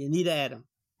 you need to add him.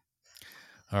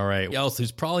 All right. Else,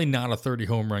 he's probably not a 30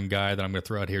 home run guy that I'm going to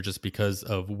throw out here just because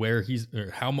of where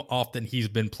how often he's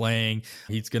been playing.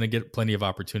 He's going to get plenty of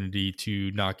opportunity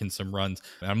to knock in some runs.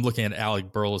 I'm looking at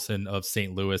Alec Burleson of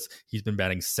St. Louis. He's been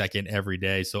batting second every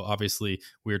day. So obviously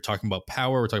we're talking about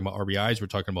power. We're talking about RBIs. We're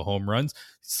talking about home runs.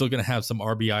 Still going to have some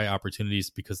RBI opportunities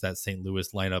because that St.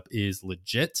 Louis lineup is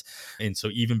legit. And so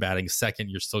even batting second,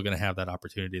 you're still going to have that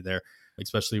opportunity there,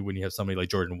 especially when you have somebody like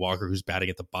Jordan Walker who's batting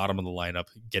at the bottom of the lineup,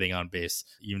 getting on base.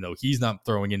 Even though he's not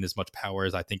throwing in as much power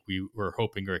as I think we were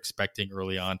hoping or expecting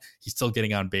early on, he's still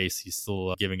getting on base. He's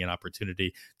still giving an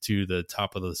opportunity to the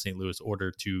top of the St. Louis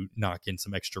order to knock in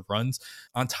some extra runs.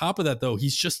 On top of that, though,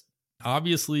 he's just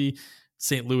obviously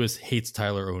St. Louis hates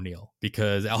Tyler O'Neill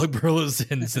because Alec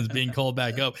Burleson, since being called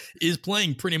back up, is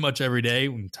playing pretty much every day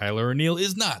when Tyler O'Neill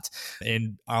is not.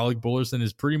 And Alec Burleson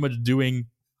is pretty much doing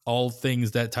all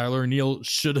things that Tyler O'Neill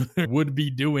would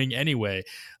be doing anyway.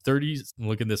 30s, I'm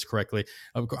looking at this correctly.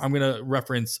 I'm going to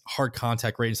reference hard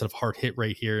contact rate instead of hard hit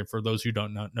rate here. And for those who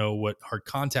don't know what hard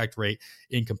contact rate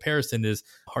in comparison is,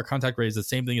 hard contact rate is the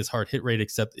same thing as hard hit rate,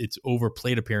 except it's over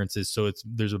plate appearances. So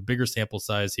there's a bigger sample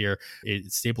size here. It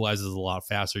stabilizes a lot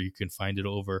faster. You can find it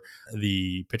over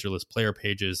the pitcher list player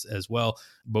pages as well.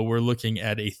 But we're looking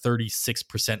at a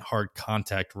 36% hard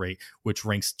contact rate, which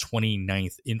ranks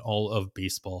 29th in all of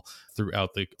baseball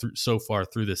so far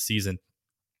through this season.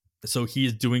 So he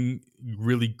is doing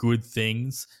really good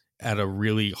things at a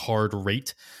really hard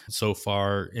rate so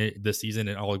far this season.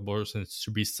 And Alec Burleson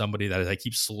should be somebody that I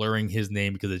keep slurring his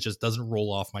name because it just doesn't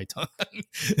roll off my tongue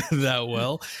that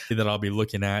well, that I'll be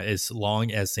looking at as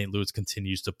long as St. Louis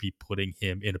continues to be putting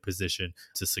him in a position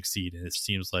to succeed. And it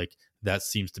seems like that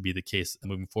seems to be the case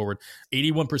moving forward.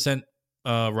 81%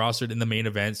 rostered in the main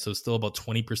event, so still about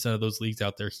 20% of those leagues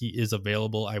out there. He is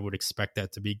available. I would expect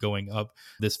that to be going up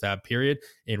this fab period,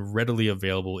 and readily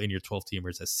available in your 12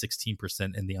 teamers at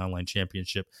 16% in the online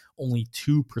championship, only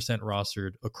 2%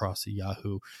 rostered across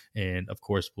Yahoo. And of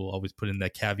course, we'll always put in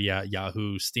that caveat: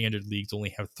 Yahoo standard leagues only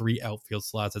have 3 outfield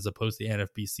slots as opposed to the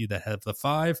NFBC that have the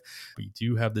 5, but you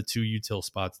do have the 2 util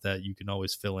spots that you can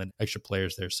always fill in extra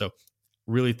players there. So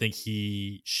really think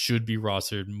he should be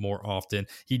rostered more often.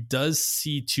 He does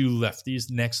see 2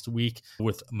 lefties next week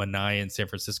with Manai in San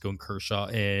Francisco and Kershaw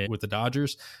and with the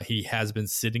Dodgers. He has been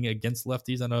sitting against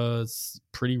lefties on a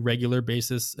pretty regular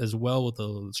basis as well with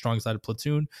a strong sided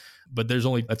platoon, but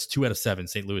that's 2 out of 7.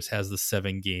 St. Louis has the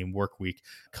 7-game work week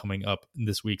coming up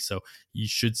this week, so you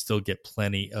should still get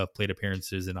plenty of plate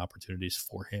appearances and opportunities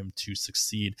for him to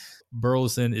succeed.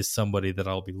 Burleson is somebody that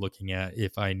I'll be looking at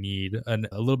if I need a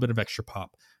little bit of extra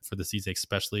pop for the season,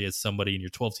 especially as somebody in your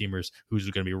 12 teamers who's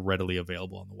going to be readily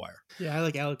available on the wire. Yeah, I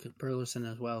like Alec Burleson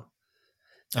as well.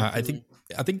 I think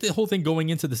the whole thing going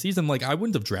into the season, like, I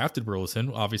wouldn't have drafted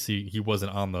Burleson. Obviously, he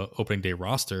wasn't on the opening day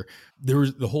roster. There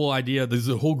was the whole idea, there's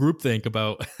a whole group think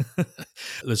about,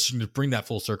 let's bring that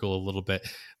full circle a little bit,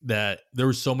 that there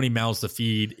were so many mouths to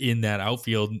feed in that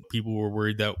outfield. People were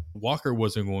worried that Walker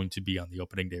wasn't going to be on the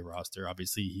opening day roster.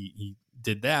 Obviously, he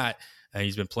did that, and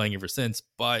he's been playing ever since.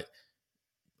 But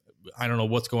I don't know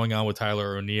what's going on with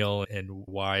Tyler O'Neill and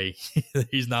why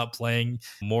he's not playing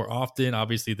more often.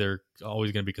 Obviously, they're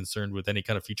always going to be concerned with any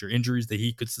kind of future injuries that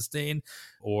he could sustain,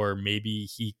 or maybe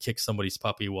he kicked somebody's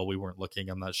puppy while we weren't looking.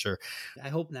 I'm not sure. I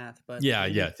hope not. But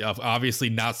yeah.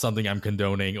 Obviously not something I'm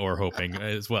condoning or hoping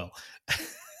as well.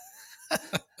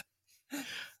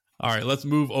 All right, let's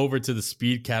move over to the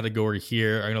speed category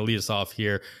here. I'm going to lead us off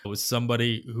here with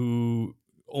somebody who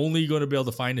only going to be able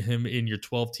to find him in your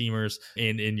 12 teamers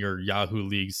and in your Yahoo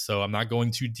leagues. So I'm not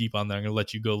going too deep on that. I'm going to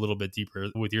let you go a little bit deeper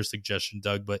with your suggestion,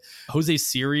 Doug. But Jose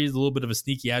Siri is a little bit of a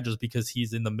sneaky ad just because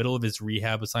he's in the middle of his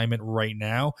rehab assignment right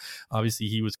now. Obviously,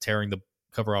 he was tearing the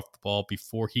cover off the ball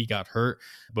before he got hurt.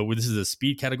 But this is a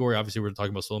speed category. Obviously, we're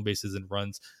talking about stolen bases and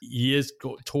runs. He is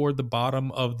toward the bottom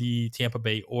of the Tampa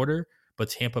Bay order, but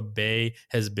Tampa Bay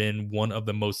has been one of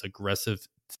the most aggressive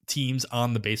teams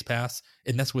on the base pass,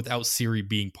 and that's without Siri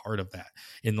being part of that.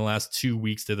 In the last 2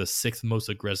 weeks, they're the 6th most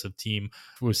aggressive team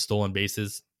with stolen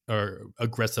bases, or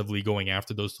aggressively going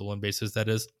after those stolen bases, that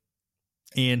is.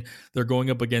 And they're going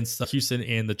up against Houston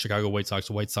and the Chicago White Sox.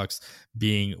 White Sox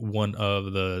being one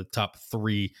of the top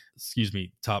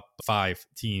 5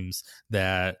 teams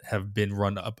that have been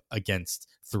run up against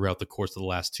throughout the course of the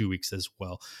last 2 weeks as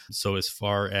well. So as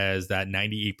far as that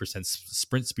 98%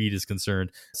 sprint speed is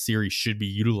concerned, Siri should be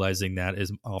utilizing that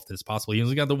as often as possible. He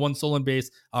only got the 1 stolen base,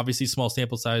 obviously small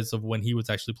sample size of when he was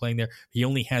actually playing there. He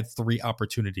only had 3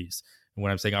 opportunities. And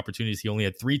when I'm saying opportunities, he only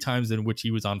had 3 times in which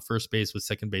he was on first base with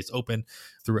second base open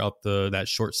throughout that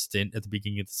short stint at the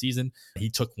beginning of the season. He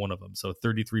took 1 of them. So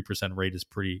 33% rate is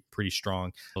pretty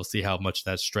strong. We'll see how much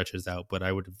that stretches out. But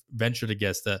I would venture to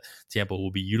guess that Tampa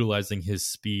will be utilizing his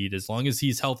speed as long as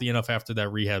he's healthy enough after that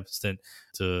rehab stint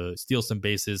to steal some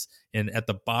bases. And at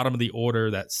the bottom of the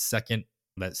order, that second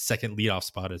leadoff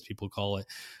spot, as people call it,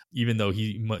 even though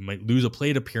he might lose a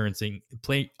plate appearance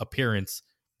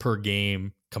per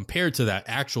game compared to that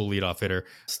actual leadoff hitter,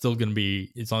 still going to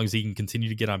be, as long as he can continue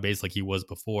to get on base like he was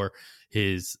before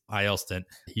his IL stint,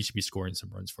 he should be scoring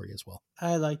some runs for you as well.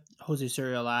 I like Jose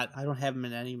Siri a lot. I don't have him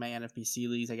in any of my NFBC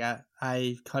leagues.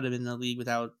 I cut him in the league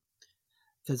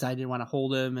because I didn't want to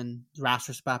hold him and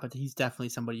roster spot, but he's definitely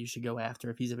somebody you should go after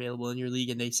if he's available in your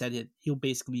league. And they said he'll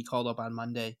basically be called up on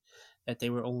Monday, that they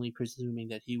were only presuming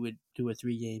that he would do a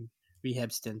 3-game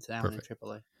rehab stint down in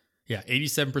AAA. Yeah,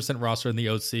 87% roster in the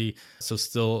OC. So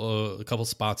still a couple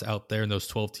spots out there in those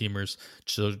 12 teamers.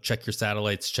 So check your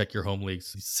satellites, check your home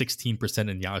leagues. 16%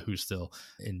 in Yahoo still.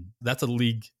 And that's a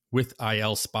league with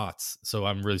IL spots. So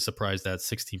I'm really surprised that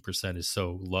 16% is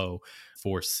so low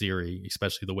for Siri,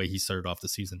 especially the way he started off the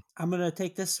season. I'm going to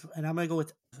take this and I'm going to go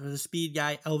with the speed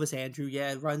guy, Elvis Andrew.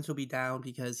 Yeah, runs will be down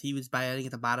because he was batting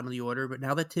at the bottom of the order. But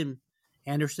now that Tim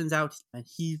Anderson's out, and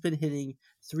he's been hitting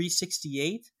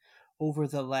 368 over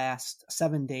the last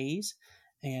 7 days.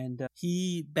 And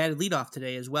he batted leadoff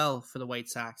today as well for the White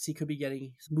Sox. He could be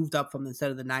getting moved up from instead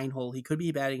of the 9 hole. He could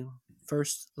be batting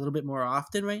first a little bit more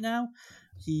often right now.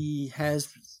 He's going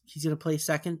to play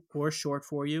second or short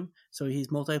for you. So he's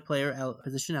multiplayer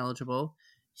position eligible.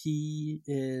 He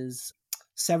is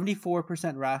 74%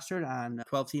 rostered on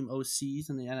 12-team OCs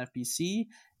in the NFBC,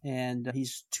 and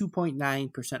he's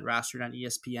 2.9% rostered on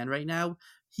ESPN right now.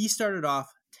 He started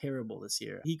off terrible this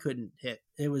year. He couldn't hit.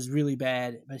 It was really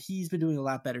bad, but he's been doing a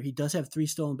lot better. He does have 3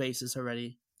 stolen bases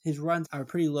already. His runs are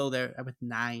pretty low there with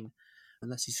 9,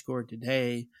 unless he scored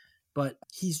today. But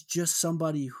he's just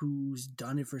somebody who's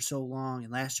done it for so long.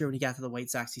 And last year when he got to the White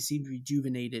Sox, he seemed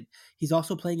rejuvenated. He's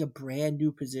also playing a brand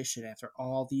new position after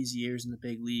all these years in the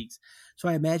big leagues. So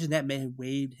I imagine that may have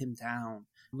weighed him down.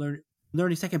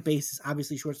 Learning second base is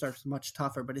obviously shortstop's much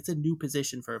tougher, but it's a new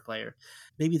position for a player.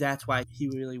 Maybe that's why he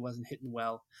really wasn't hitting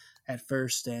well at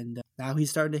first. And now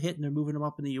he's starting to hit, and they're moving him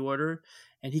up in the order.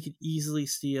 And he could easily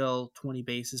steal 20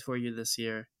 bases for you this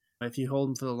year if you hold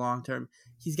him for the long term.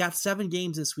 He's got 7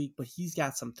 games this week, but he's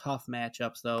got some tough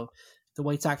matchups, though. The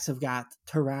White Sox have got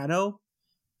Toronto,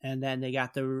 and then they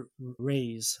got the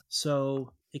Rays.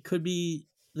 So it could be,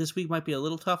 this week might be a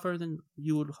little tougher than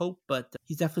you would hope, but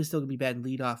he's definitely still going to be batting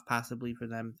leadoff possibly for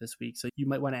them this week. So you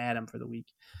might want to add him for the week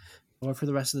or for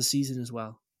the rest of the season as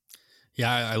well. Yeah,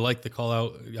 I like the call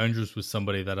out. Andrews was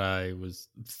somebody that I was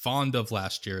fond of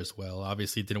last year as well.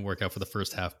 Obviously, it didn't work out for the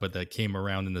first half, but that came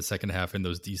around in the second half in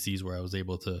those DCs where I was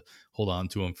able to hold on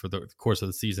to him for the course of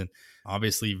the season.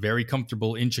 Obviously, very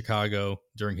comfortable in Chicago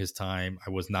during his time. I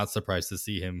was not surprised to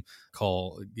see him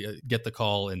get the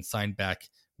call and sign back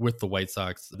with the White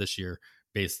Sox this year,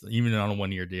 based even on a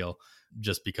 1-year deal,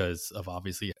 just because of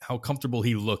obviously how comfortable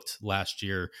he looked last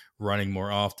year, running more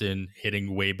often,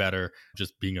 hitting way better,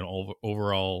 just being an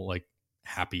overall like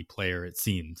happy player, it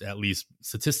seemed, at least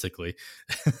statistically.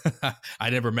 I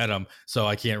never met him, so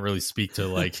I can't really speak to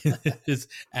like his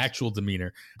actual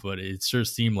demeanor, but it sure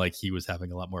seemed like he was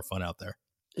having a lot more fun out there.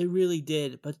 It really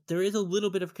did, but there is a little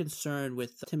bit of concern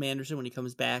with Tim Anderson when he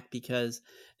comes back because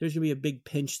there's going to be a big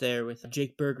pinch there with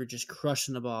Jake Berger just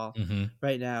crushing the ball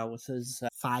right now with his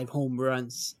 5 home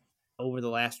runs over the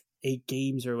last 8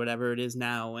 games or whatever it is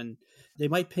now. And they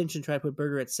might pinch and try to put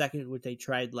Berger at second, which they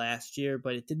tried last year,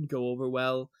 but it didn't go over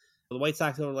well. The White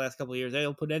Sox over the last couple of years, they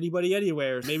don't put anybody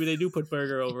anywhere. Maybe they do put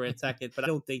Berger over at second, but I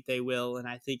don't think they will. And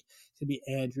I think it's going to be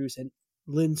Andrews, and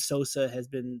Lynn Sosa has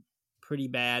been pretty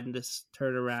bad in this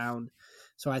turnaround,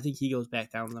 so I think he goes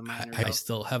back down to the minors. I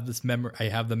still have this memory. I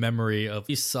have the memory of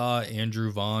we saw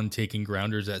Andrew Vaughn taking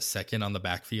grounders at second on the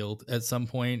backfield at some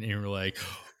point, and you were like,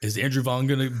 "Is Andrew Vaughn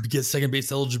going to get second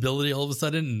base eligibility all of a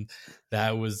sudden?"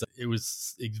 And it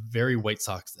was very White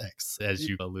Sox-X, as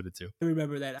you alluded to. I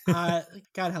remember that.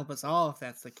 God help us all if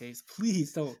that's the case.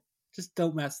 Please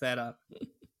don't mess that up.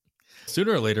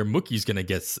 Sooner or later, Mookie's going to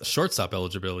get shortstop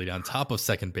eligibility on top of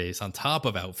second base, on top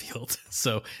of outfield.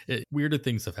 So weirder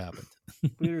things have happened.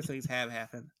 Weirder things have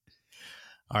happened.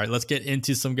 All right, let's get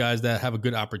into some guys that have a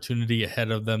good opportunity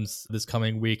ahead of them this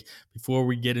coming week. Before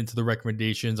we get into the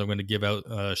recommendations, I'm going to give out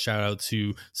a shout out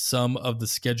to some of the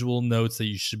schedule notes that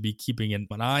you should be keeping an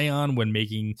eye on when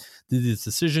making these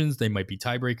decisions. They might be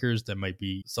tiebreakers. That might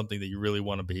be something that you really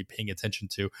want to be paying attention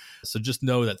to. So just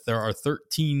know that there are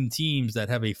 13 teams that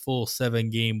have a full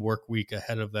 7-game work week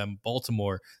ahead of them.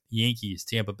 Baltimore, the Yankees,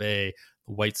 Tampa Bay,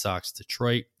 the White Sox,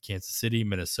 Detroit, Kansas City,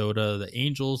 Minnesota, the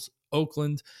Angels,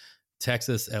 Oakland,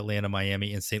 Texas, Atlanta,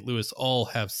 Miami, and St. Louis all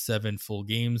have 7 full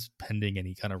games pending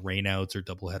any kind of rainouts or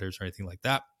doubleheaders or anything like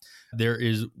that. There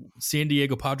is San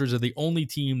Diego Padres are the only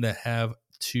team that have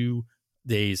 2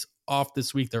 days off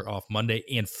this week. They're off Monday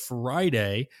and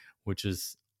Friday, which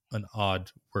is an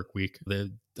odd work week. They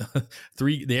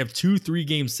have 2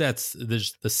 3-game sets.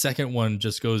 The second one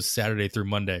just goes Saturday through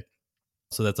Monday.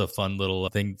 So that's a fun little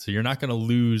thing. So you're not going to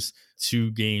lose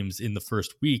 2 games in the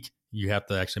first week. You have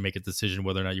to actually make a decision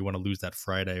whether or not you want to lose that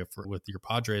Friday with your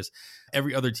Padres.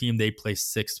 Every other team, they play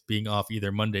 6, being off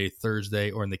either Monday, Thursday,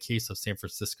 or in the case of San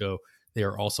Francisco, they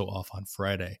are also off on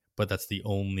Friday. But that's the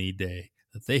only day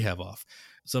that they have off.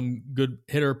 Some good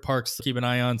hitter parks to keep an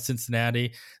eye on.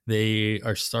 Cincinnati, they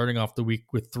are starting off the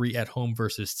week with 3 at home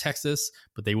versus Texas,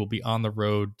 but they will be on the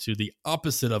road to the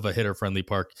opposite of a hitter-friendly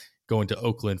park, going to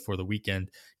Oakland for the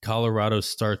weekend. Colorado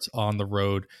starts on the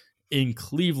road in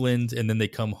Cleveland, and then they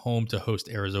come home to host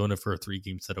Arizona for a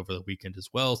 3-game set over the weekend as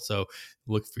well. So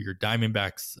look for your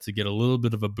Diamondbacks to get a little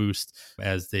bit of a boost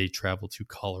as they travel to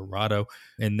Colorado.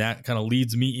 And that kind of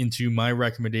leads me into my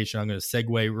recommendation. I'm going to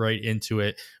segue right into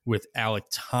it with Alec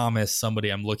Thomas, somebody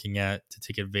I'm looking at to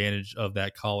take advantage of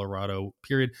that Colorado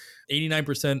period.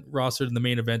 89% rostered in the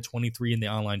main event, 23 in the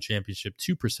online championship,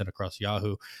 2% across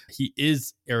Yahoo. He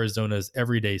is Arizona's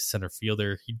everyday center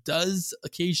fielder. He does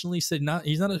occasionally sit,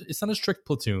 it's not a strict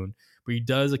platoon, but he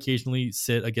does occasionally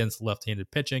sit against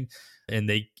left-handed pitching.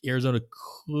 And Arizona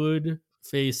could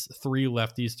face 3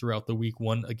 lefties throughout the week,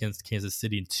 1 against Kansas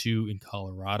City and 2 in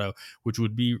Colorado, which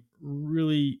would be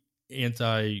really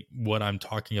anti what I'm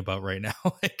talking about right now,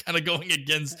 kind of going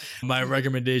against my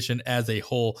recommendation as a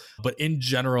whole. But in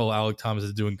general, Alec Thomas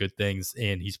is doing good things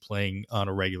and he's playing on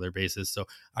a regular basis. So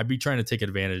I'd be trying to take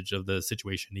advantage of the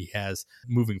situation he has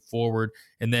moving forward.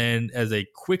 And then as a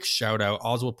quick shout out,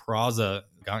 Oswald Peraza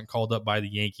got called up by the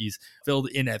Yankees, filled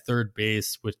in at third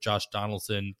base with Josh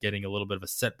Donaldson getting a little bit of a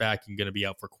setback and going to be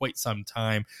out for quite some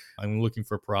time. I'm looking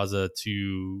for Peraza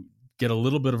to get a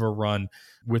little bit of a run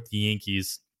with the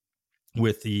Yankees,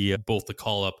 with both the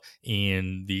call up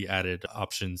and the added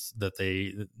options or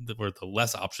the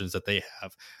less options that they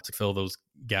have to fill those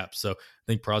gaps. So I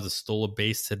think Peraza stole a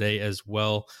base today as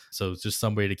well. So it's just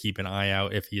somebody to keep an eye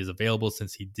out if he is available,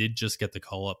 since he did just get the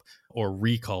call up or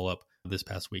recall up this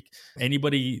past week.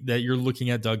 Anybody that you're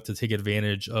looking at, Doug, to take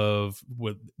advantage of,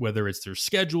 whether it's their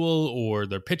schedule or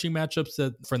their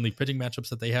friendly pitching matchups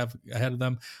that they have ahead of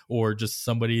them, or just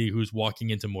somebody who's walking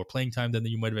into more playing time than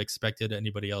you might have expected,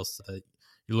 anybody else that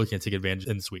you're looking to take advantage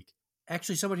in this week?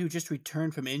 Actually, somebody who just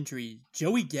returned from injury,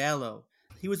 Joey Gallo.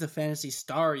 He was a fantasy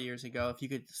star years ago, if you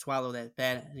could swallow that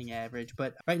batting average.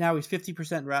 But right now he's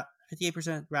 58%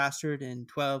 rostered in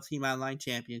 12 team online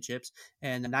championships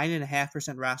and 9.5%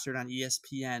 rostered on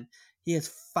ESPN. He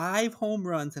has 5 home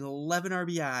runs and 11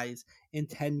 RBIs in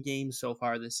 10 games so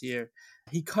far this year.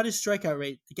 He cut his strikeout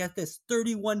rate to get this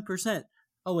 31%.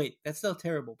 Oh wait, that's still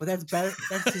terrible, but that's better.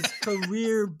 That's his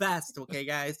career best. Okay,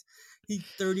 guys, he's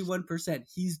 31%.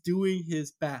 He's doing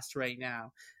his best right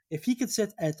now. If he could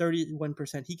sit at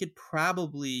 31%, he could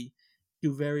probably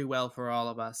do very well for all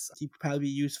of us. He could probably be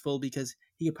useful because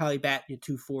he could probably bat you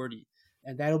 240,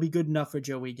 and that'll be good enough for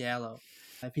Joey Gallo.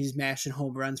 If he's mashing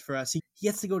home runs for us, he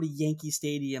gets to go to Yankee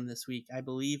Stadium this week, I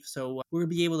believe. So we're going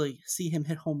to be able to see him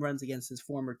hit home runs against his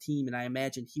former team, and I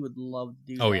imagine he would love to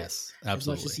do that. Oh, yes,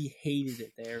 absolutely. As much as he hated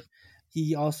it there.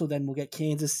 He also then will get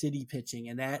Kansas City pitching,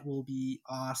 and that will be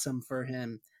awesome for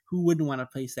him. Who wouldn't want to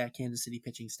face that Kansas City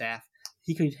pitching staff?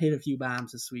 He could hit a few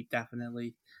bombs this week,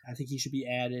 definitely. I think he should be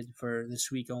added for this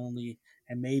week only,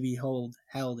 and maybe held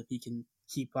if he can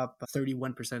keep up a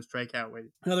 31% strikeout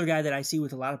rate. Another guy that I see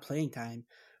with a lot of playing time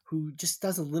who just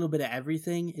does a little bit of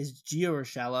everything is Gio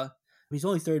Urshela. He's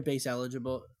only third base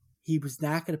eligible. He was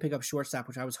not going to pick up shortstop,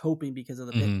 which I was hoping because of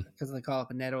the call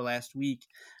up in Neto last week.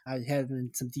 I had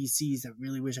some DCs that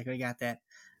really wish I could have got that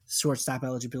shortstop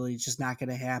eligibility. It's just not going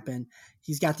to happen.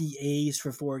 He's got the A's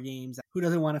for 4 games. Who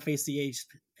doesn't want to face the A's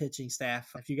pitching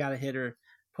staff? If you got a hitter,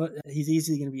 he's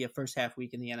easily going to be a first half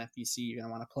week in the NFBC. You're going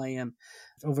to want to play him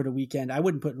over the weekend. I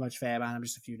wouldn't put much fab on him,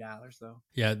 just a few dollars though.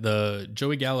 Yeah, the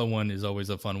Joey Gallo one is always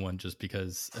a fun one just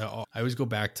because I always go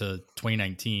back to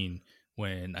 2019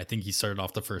 when I think he started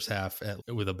off the first half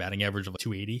with a batting average of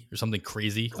 280 or something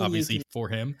crazy, obviously for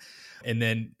him. And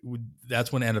then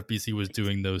that's when NFBC was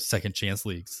doing those second chance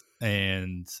leagues.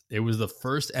 And it was the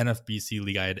first NFBC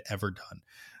league I had ever done.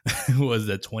 It was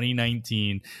the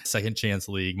 2019 second chance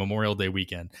league Memorial Day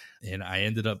weekend. And I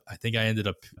ended up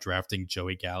drafting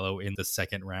Joey Gallo in the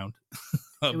second round.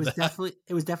 It was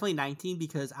definitely 19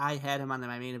 because I had him on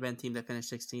my main event team that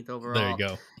finished 16th overall. There you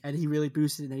go. And he really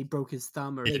boosted, and then he broke his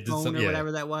thumb or his bone or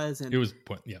whatever that was. And it was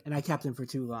and I kept him for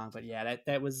too long. But yeah,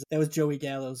 that was Joey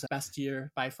Gallo's best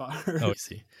year by far. Oh, I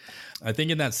see. I think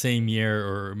in that same year,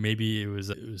 or maybe it was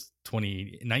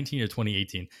 2019 or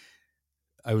 2018.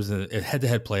 I was in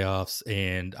head-to-head playoffs,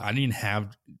 and I didn't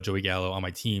have Joey Gallo on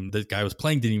my team. The guy I was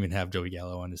playing didn't even have Joey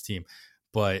Gallo on his team,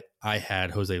 but I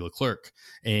had Jose Leclerc,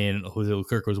 and Jose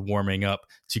Leclerc was warming up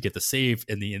to get the save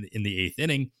in the 8th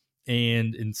inning,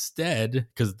 and instead,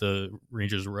 because the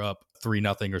Rangers were up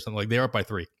 3-0 or something, like they were up by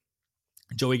 3,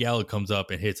 Joey Gallo comes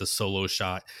up and hits a solo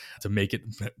shot to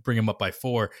bring him up by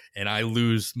 4, and I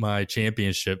lose my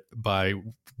championship by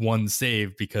 1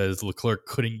 save because Leclerc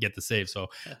couldn't get the save. So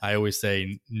I always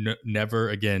say never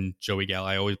again Joey Gallo.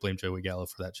 I always blame Joey Gallo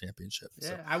for that championship. Yeah,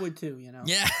 so. I would too,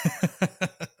 Yeah.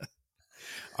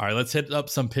 All right, let's hit up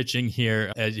some pitching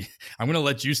here. I'm going to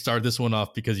let you start this one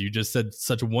off because you just said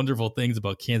such wonderful things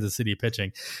about Kansas City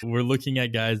pitching. We're looking at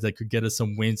guys that could get us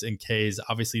some wins and Ks.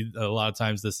 Obviously, a lot of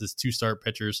times this is 2-start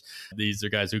pitchers. These are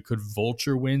guys who could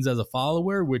vulture wins as a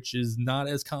follower, which is not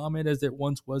as common as it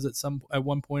once was at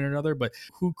one point or another, but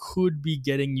who could be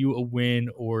getting you a win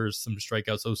or some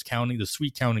strikeouts, the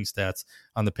sweet counting stats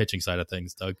on the pitching side of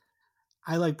things, Doug.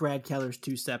 I like Brad Keller's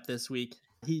 2-step this week.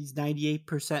 He's 98%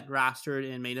 rostered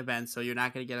in main events, so you're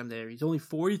not going to get him there. He's only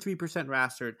 43%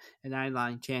 rostered in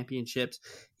 9-line championships.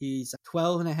 He's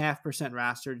 12.5%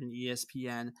 rostered in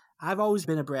ESPN. I've always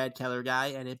been a Brad Keller guy,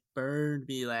 and it burned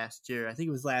me last year. I think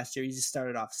it was last year. He just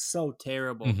started off so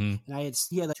terrible. And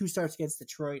he had 2 starts against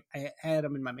Detroit. I had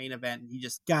him in my main event, and he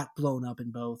just got blown up in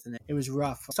both, and it was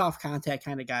rough. Soft contact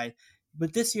kind of guy.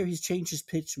 But this year he's changed his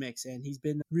pitch mix and he's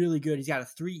been really good. He's got a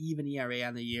 3 even ERA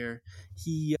on the year.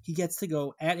 He gets to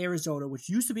go at Arizona, which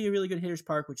used to be a really good hitter's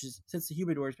park, which is since the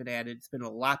humidor's been added, it's been a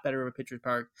lot better of a pitcher's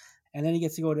park. And then he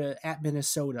gets to go at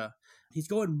Minnesota. He's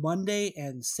going Monday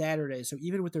and Saturday, so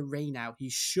even with the rain out, he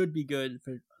should be good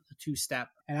for the 2-step.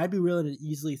 And I'd be willing to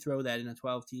easily throw that in a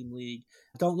 12-team league.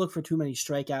 Don't look for too many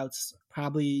strikeouts.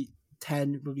 Probably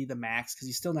 10 will be the max because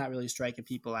he's still not really striking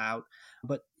people out.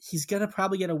 But he's going to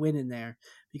probably get a win in there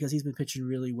because he's been pitching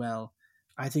really well.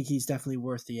 I think he's definitely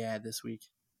worth the ad this week.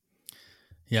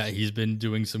 Yeah, he's been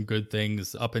doing some good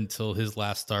things up until his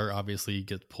last start. Obviously, he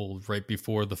gets pulled right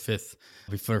before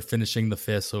finishing the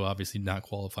 5th. So obviously not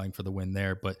qualifying for the win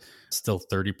there, but still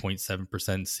 30.7%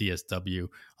 CSW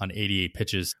on 88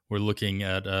 pitches. We're looking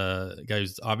at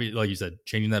guys, obviously, like you said,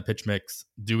 changing that pitch mix,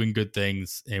 doing good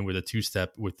things. And with a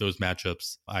 2-step with those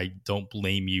matchups, I don't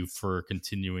blame you for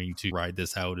continuing to ride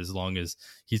this out as long as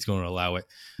he's going to allow it.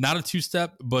 Not a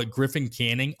 2-step, but Griffin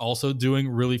Canning also doing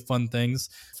really fun things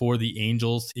for the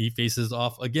Angels. He faces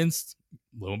off against,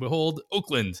 lo and behold,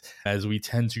 Oakland, as we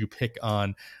tend to pick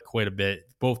on quite a bit,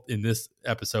 both in this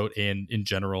episode and in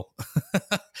general.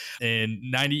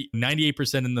 And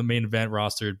 98% in the main event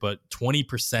rostered, but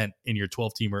 20% in your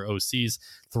 12-teamer OCs,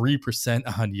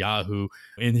 3% on Yahoo.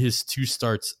 In his 2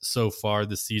 starts so far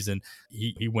this season,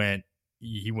 he went,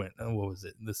 what was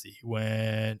it? Let's see. He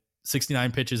went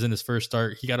 69 pitches in his first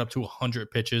start. He got up to 100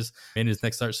 pitches in his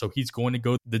next start. So he's going to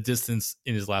go the distance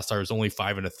in his last start was only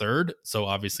 5 1/3. So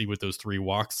obviously with those 3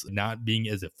 walks, not being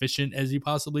as efficient as he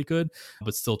possibly could,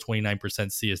 but still 29%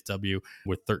 CSW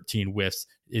with 13 whiffs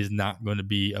is not going to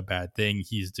be a bad thing.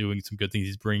 He's doing some good things.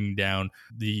 He's bringing down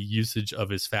the usage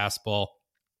of his fastball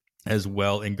as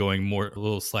well and going more a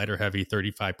little slider heavy,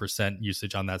 35%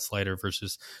 usage on that slider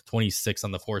versus 26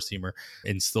 on the 4-seamer,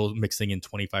 and still mixing in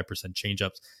 25%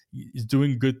 changeups. He's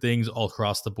doing good things all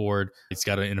across the board. He's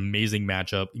got an amazing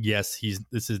matchup. Yes,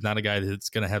 this is not a guy that's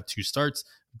going to have 2 starts,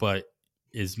 but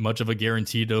is much of a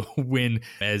guarantee to win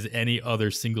as any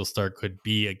other single start could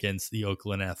be against the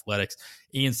Oakland Athletics.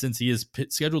 And since he is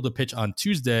scheduled to pitch on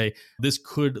Tuesday, this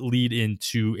could lead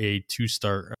into a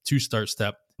 2-start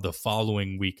step the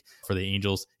following week for the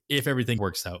Angels if everything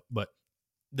works out. But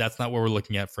that's not what we're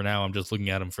looking at for now. I'm just looking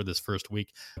at him for this first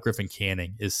week. Griffin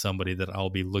Canning is somebody that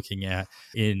I'll be looking at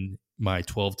in my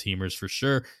 12-teamers for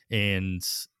sure. And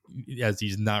as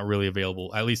he's not really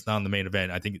available, at least not in the main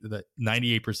event, I think that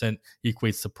 98%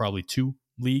 equates to probably 2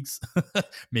 leagues,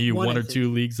 maybe one or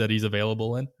 2 leagues that he's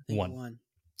available in. One.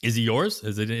 Is he yours?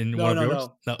 Is it in one of yours?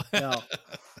 No.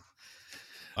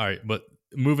 All right, but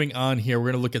moving on here, we're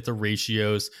going to look at the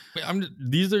ratios.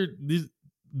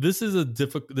 This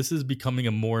is becoming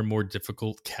a more and more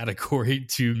difficult category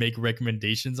to make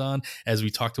recommendations on. As we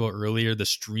talked about earlier, the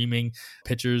streaming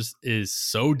pitchers is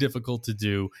so difficult to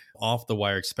do off the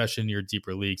wire, especially in your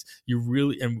deeper leagues.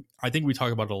 And I think we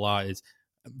talk about it a lot, is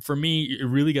for me, you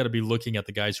really got to be looking at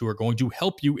the guys who are going to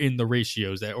help you in the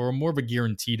ratios, or more of a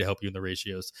guarantee to help you in the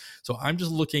ratios. So I'm just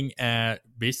looking at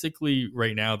basically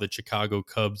right now the Chicago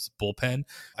Cubs bullpen.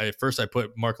 At first I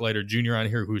put Mark Leiter Jr. on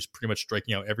here, who's pretty much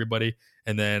striking out everybody.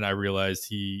 And then I realized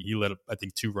he let up, I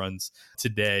think, 2 runs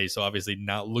today. So obviously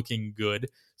not looking good.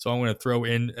 So I'm going to throw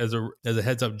in as a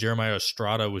heads up, Jeremiah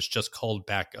Estrada was just called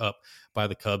back up by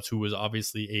the Cubs, who was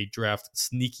obviously a draft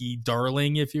sneaky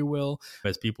darling, if you will,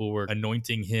 as people were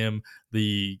anointing him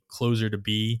the closer to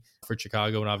be for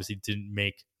Chicago, and obviously didn't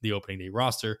make the opening day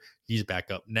roster. He's back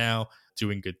up now,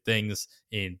 doing good things,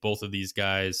 and both of these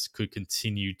guys could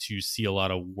continue to see a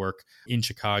lot of work in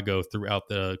Chicago throughout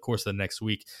the course of the next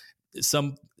week.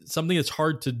 something that's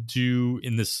hard to do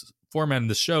in this format in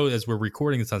the show, as we're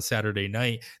recording this on Saturday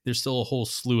night. There's still a whole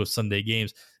slew of Sunday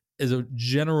games. As a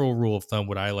general rule of thumb,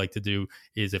 what I like to do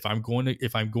is if I'm going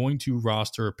to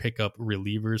roster or pick up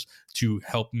relievers to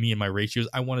help me in my ratios,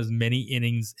 I want as many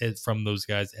innings from those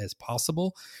guys as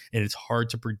possible. And it's hard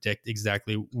to predict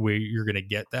exactly where you're going to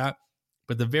get that.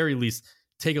 But at the very least,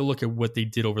 take a look at what they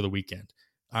did over the weekend.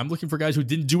 I'm looking for guys who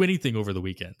didn't do anything over the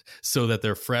weekend so that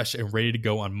they're fresh and ready to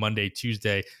go on Monday,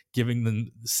 Tuesday,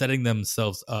 setting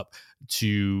themselves up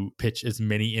to pitch as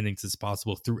many innings as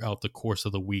possible throughout the course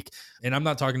of the week. And I'm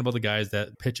not talking about the guys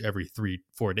that pitch every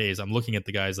 3-4 days. I'm looking at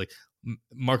the guys like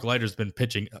Mark Leiter's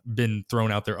been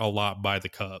thrown out there a lot by the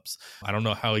Cubs. I don't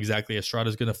know how exactly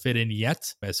Estrada's going to fit in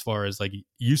yet as far as like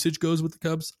usage goes with the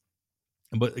Cubs,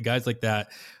 but the guys like that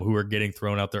who are getting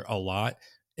thrown out there a lot,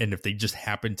 and if they just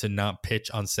happen to not pitch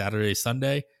on Saturday,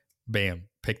 Sunday, bam,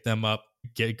 pick them up,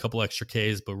 get a couple extra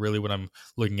Ks. But really what I'm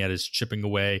looking at is chipping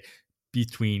away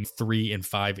between 3 and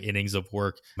 5 innings of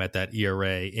work at that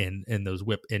ERA and those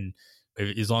whip. And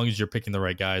as long as you're picking the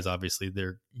right guys, obviously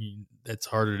that's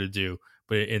harder to do.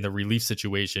 But in the relief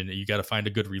situation, you got to find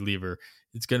a good reliever.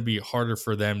 It's going to be harder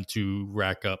for them to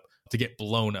get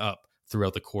blown up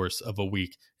throughout the course of a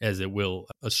week as it will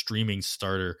a streaming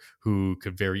starter who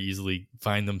could very easily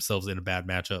find themselves in a bad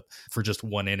matchup for just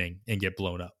 1 inning and get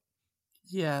blown up.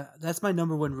 Yeah, that's my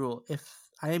number one rule. If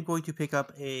I am going to pick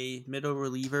up a middle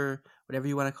reliever, whatever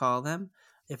you want to call them,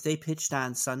 if they pitched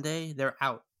on Sunday, they're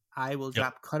out. I will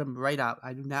cut them right out.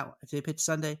 I do not. If they pitch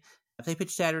Sunday, if they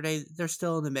pitch Saturday, they're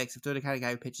still in the mix. If they're the kind of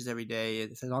guy who pitches every day,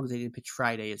 as long as they didn't pitch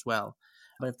Friday as well.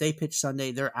 But if they pitch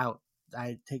Sunday, they're out.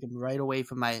 I take them right away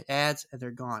from my ads, and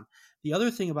they're gone. The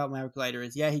other thing about Mark Leiter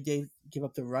is, he did give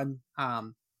up the run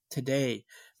today,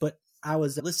 but I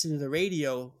was listening to the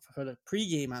radio for the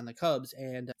pregame on the Cubs,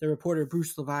 and the reporter,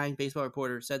 Bruce Levine, baseball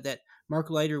reporter, said that Mark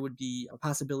Leiter would be a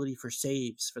possibility for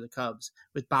saves for the Cubs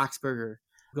with Boxberger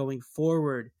going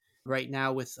forward right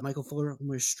now with Michael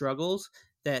Fulmer's struggles,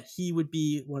 that he would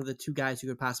be one of the 2 guys who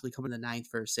could possibly come in the 9th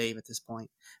for a save at this point.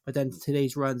 But then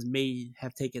today's runs may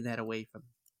have taken that away from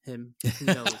him. Who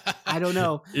knows? I don't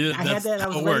know. Yeah, I had that. I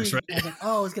was ready. Works, right? I was like,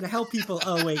 oh, it's going to help people.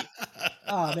 Oh, wait.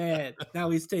 Oh, man.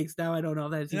 Now he stinks. Now I don't know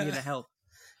if that's even going to help.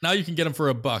 Now you can get him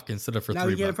for $1 instead of for $3. Now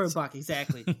you get him for $1.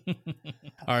 Exactly.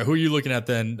 All right. Who are you looking at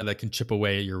then that can chip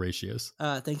away at your ratios?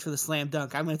 Thanks for the slam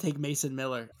dunk. I'm going to take Mason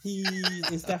Miller. He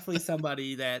is definitely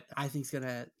somebody that I think is going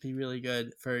to be really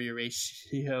good for your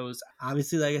ratios.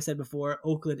 Obviously, like I said before,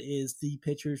 Oakland is the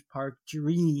pitcher's park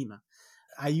dream.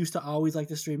 I used to always like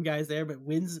to stream guys there, but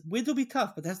wins will be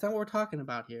tough, but that's not what we're talking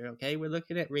about here, okay? We're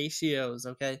looking at ratios,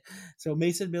 okay? So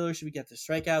Mason Miller should get the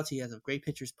strikeouts. He has a great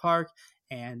pitcher's park,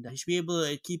 and he should be able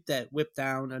to keep that whip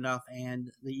down enough and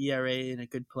the ERA in a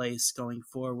good place going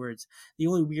forwards. The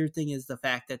only weird thing is the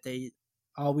fact that they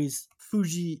always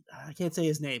I can't say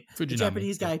his name. The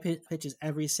Japanese guy pitches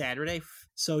every Saturday,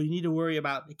 so you need to worry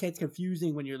about it. Gets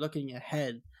confusing when you're looking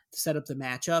ahead to set up the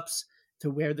matchups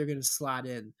to where they're going to slot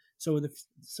in.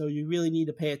 So you really need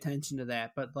to pay attention to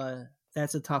that. But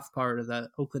that's a tough part of the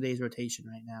Oakland A's rotation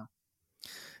right now.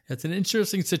 It's an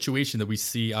interesting situation that we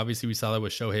see. Obviously, we saw that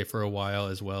with Shohei for a while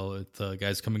as well. With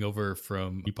guys coming over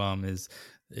from Nippon is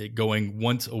going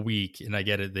once a week. And I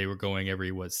get it. They were going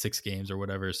every, 6 games or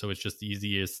whatever. So it's just the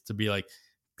easiest to be like,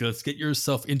 let's get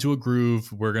yourself into a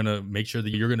groove. We're going to make sure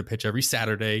that you're going to pitch every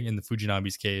Saturday in the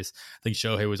Fujinami's case. I think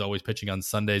Shohei was always pitching on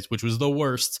Sundays, which was the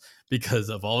worst because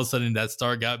of all of a sudden that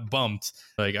star got bumped.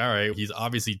 Like, all right, he's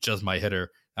obviously just my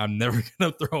hitter. I'm never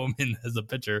going to throw him in as a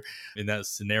pitcher in that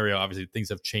scenario. Obviously, things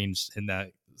have changed in that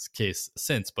case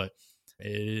since, but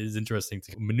it is interesting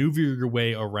to maneuver your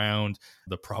way around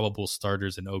the probable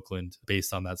starters in Oakland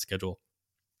based on that schedule.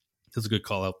 That's a good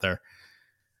call out there.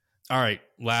 All right,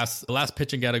 last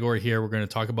pitching category here. We're going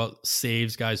to talk about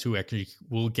saves, guys who actually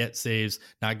will get saves,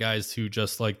 not guys who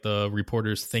just like the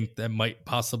reporters think that might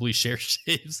possibly share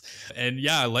saves. And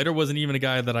yeah, Leiter wasn't even a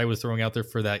guy that I was throwing out there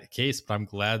for that case, but I'm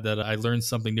glad that I learned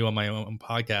something new on my own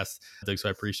podcast. So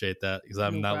I appreciate that because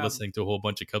I'm not listening to a whole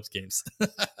bunch of Cubs games.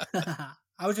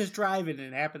 I was just driving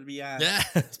and it happened to be on. Yeah,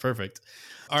 it's perfect.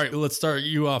 All right, let's start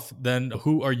you off then.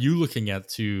 Who are you looking at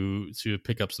to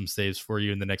pick up some saves for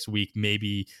you in the next week?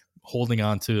 Maybe holding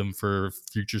on to them for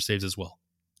future saves as well.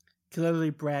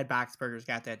 Clearly, Brad Boxberger's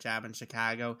got that job in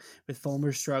Chicago with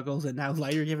Fulmer's struggles, and now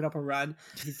Leiter giving up a run.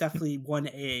 He's definitely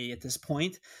 1A at this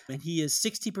point, and he is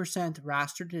 60%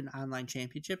 rostered in online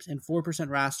championships and 4%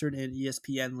 rostered in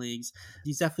ESPN leagues.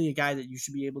 He's definitely a guy that you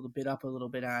should be able to bid up a little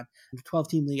bit on. In the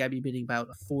 12-team league, I'd be bidding about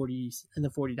in the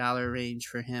 $40 range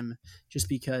for him, just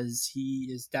because he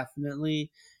is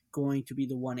definitely going to be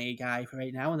the 1A guy for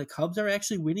right now. And the Cubs are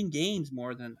actually winning games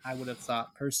more than I would have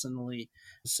thought personally.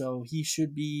 So he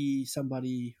should be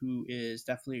somebody who is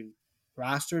definitely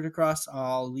rostered across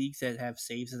all leagues that have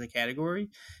saves as a category.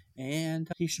 And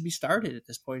he should be started at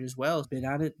this point as well. Bid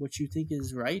on it what you think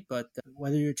is right, but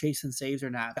whether you're chasing saves or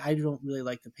not, I don't really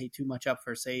like to pay too much up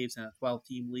for saves in a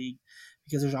 12-team league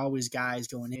because there's always guys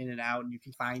going in and out and you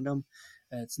can find them.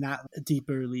 It's not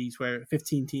deeper leagues where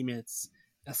 15-team it's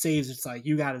saves. It's like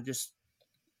you got to just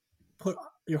put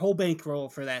your whole bankroll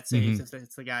for that saves if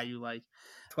it's the guy you like.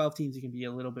 12 teams, you can be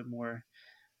a little bit more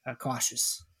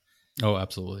cautious. Oh,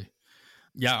 absolutely.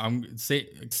 Yeah, I'm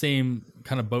same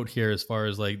kind of boat here as far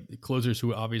as like closers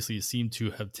who obviously seem to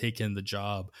have taken the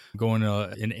job. Going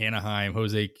in Anaheim,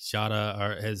 Jose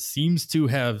Quijada seems to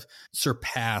have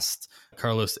surpassed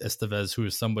Carlos Estevez, who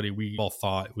is somebody we all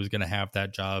thought was going to have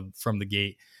that job from the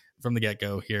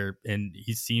get-go here. And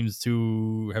he seems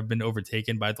to have been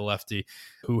overtaken by the lefty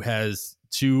who has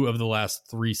 2 of the last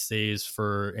 3 saves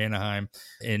for Anaheim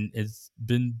and has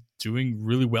been doing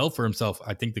really well for himself.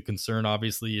 I think the concern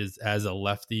obviously is as a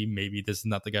lefty, maybe this is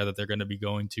not the guy that they're going to be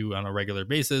going to on a regular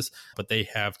basis, but they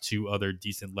have 2 other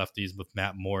decent lefties with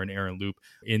Matt Moore and Aaron Loop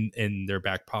in their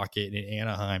back pocket in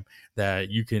Anaheim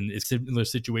that you can, it's a similar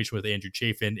situation with Andrew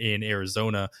Chafin in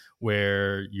Arizona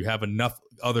where you have enough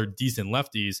other decent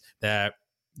lefties that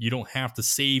you don't have to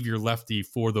save your lefty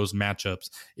for those matchups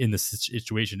in the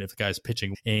situation. If the guy's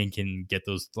pitching and can get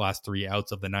those last 3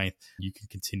 outs of the 9th, you can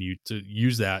continue to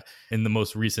use that. In the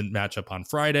most recent matchup on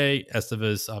Friday,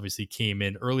 Estevez obviously came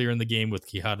in earlier in the game with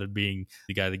Quijada being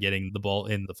the guy that getting the ball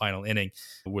in the final inning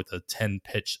with a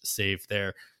 10-pitch save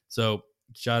there. So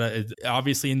Quijada is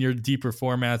obviously in your deeper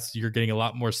formats, you're getting a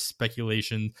lot more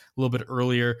speculation a little bit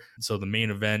earlier. So the main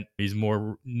event, he's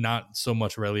more not so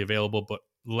much readily available, but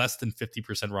less than 50%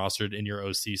 rostered in your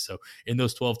OC. So in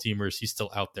those 12 teamers, he's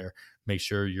still out there. Make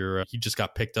sure he just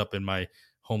got picked up in my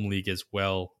home league as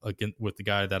well again with the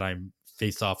guy that I'm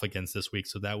faced off against this week.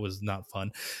 So that was not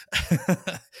fun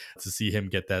to see him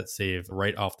get that save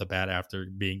right off the bat after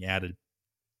being added.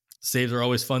 Saves are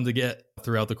always fun to get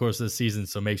throughout the course of the season,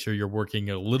 so make sure you're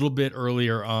working a little bit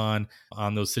earlier on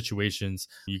those situations.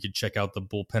 You can check out the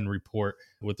bullpen report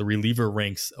with the reliever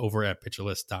ranks over at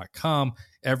pitcherlist.com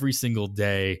every single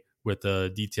day with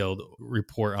a detailed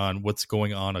report on what's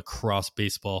going on across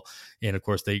baseball. And of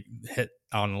course, they hit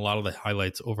on a lot of the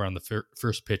highlights over on the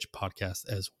First Pitch podcast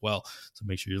as well. So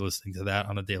make sure you're listening to that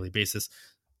on a daily basis.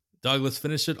 Doug, let's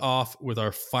finish it off with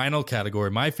our final category.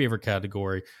 My favorite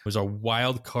category was our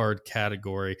wild card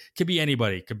category. Could be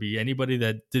anybody. Could be anybody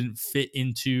that didn't fit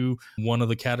into one of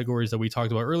the categories that we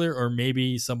talked about earlier, or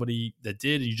maybe somebody that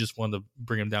did. You just wanted to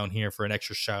bring them down here for an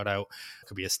extra shout out.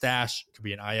 Could be a stash, could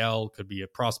be an IL, could be a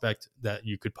prospect that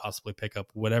you could possibly pick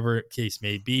up, whatever case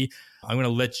may be. I'm going to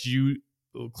let you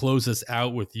close us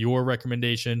out with your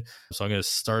recommendation. So I'm going to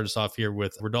start us off here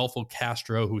with Rodolfo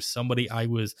Castro, who's somebody I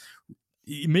was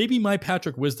maybe my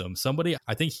Patrick Wisdom, somebody,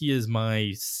 I think he is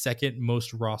my second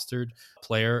most rostered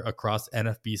player across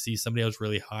NFBC, somebody I was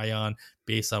really high on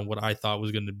based on what I thought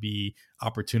was going to be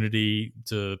opportunity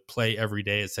to play every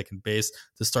day at second base.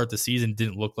 To start the season,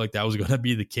 didn't look like that was going to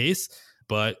be the case,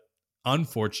 but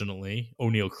unfortunately,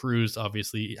 O'Neal Cruz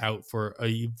obviously out for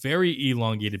a very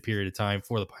elongated period of time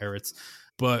for the Pirates.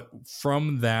 But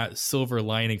from that silver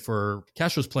lining for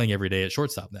Castro's playing every day at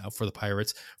shortstop now for the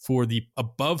Pirates, for the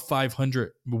above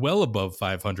 500, well above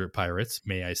 500 Pirates,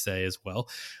 may I say as well,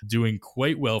 doing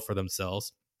quite well for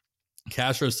themselves.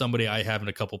 Castro is somebody I have in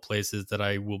a couple places that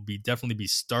I will definitely be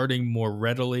starting more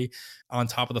readily, on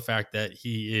top of the fact that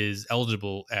he is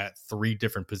eligible at 3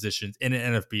 different positions in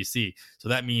an NFBC. So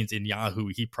that means in Yahoo,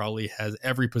 he probably has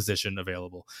every position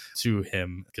available to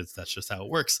him because that's just how it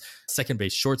works. Second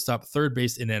base, shortstop, third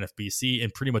base in NFBC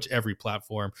in pretty much every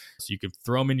platform. So you can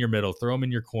throw him in your middle, throw him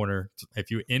in your corner.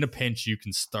 If you're in a pinch, you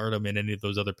can start him in any of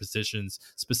those other positions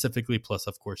specifically, plus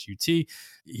of course UT.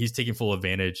 He's taking full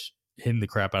advantage, hitting the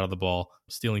crap out of the ball,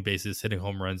 stealing bases, hitting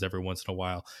home runs every once in a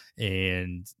while.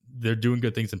 And they're doing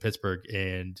good things in Pittsburgh,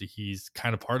 and he's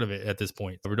kind of part of it at this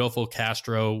point. Rodolfo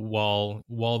Castro, while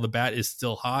the bat is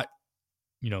still hot,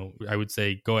 I would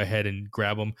say go ahead and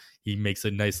grab him. He makes a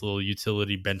nice little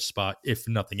utility bench spot, if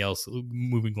nothing else,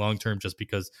 moving long-term just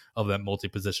because of that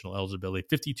multi-positional eligibility.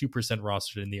 52%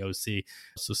 rostered in the OC,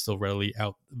 so still readily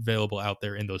available out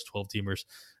there in those 12-teamers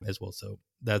as well. So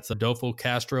that's Rodolfo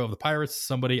Castro of the Pirates,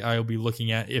 somebody I will be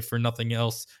looking at, if for nothing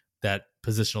else, that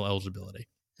positional eligibility.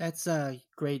 That's a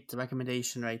great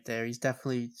recommendation right there. He's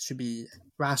definitely should be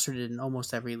rostered in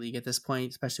almost every league at this point,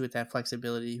 especially with that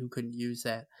flexibility. Who couldn't use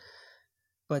that?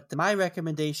 But my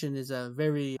recommendation is a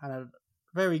very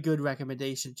very good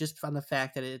recommendation, just on the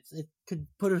fact that it could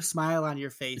put a smile on your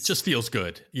face. It just feels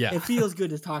good. Yeah. It feels good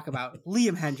to talk about.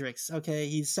 Liam Hendriks, okay,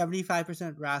 he's 75%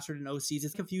 rostered in OCs.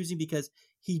 It's confusing because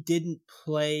he didn't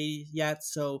play yet,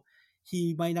 so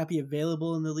he might not be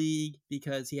available in the league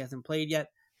because he hasn't played yet,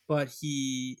 but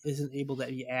he isn't able to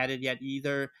be added yet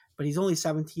either. But he's only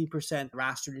 17%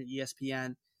 rostered in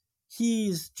ESPN.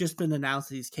 He's just been announced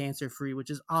that he's cancer-free, which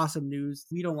is awesome news.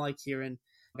 We don't like hearing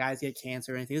guys get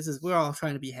cancer or anything. We're all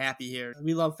trying to be happy here.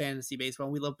 We love fantasy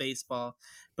baseball. We love baseball,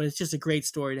 but it's just a great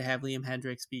story to have Liam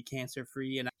Hendriks be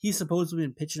cancer-free. And he's supposedly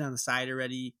been pitching on the side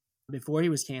already before he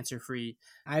was cancer-free.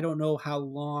 I don't know how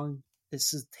long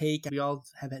this will take. We all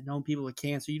have known people with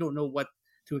cancer. You don't know what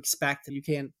to expect. You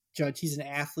can't judge. He's an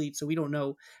athlete, so we don't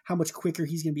know how much quicker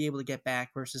he's going to be able to get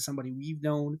back versus somebody we've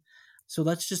known. So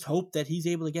let's just hope that he's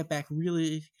able to get back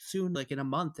really soon, like in a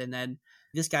month. And then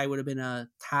this guy would have been a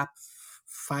top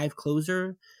 5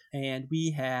 closer, and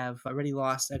we have already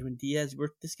lost Edwin Diaz.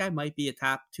 This guy might be a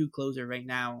top 2 closer right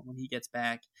now when he gets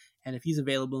back. And if he's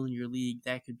available in your league,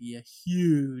 that could be a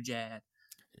huge add.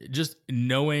 Just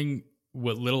knowing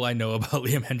what little I know about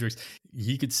Liam Hendriks,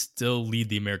 he could still lead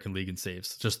the American League in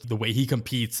saves. Just the way he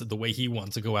competes, the way he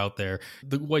wants to go out there.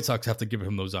 The White Sox have to give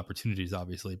him those opportunities,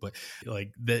 obviously, but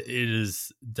like that, it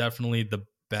is definitely the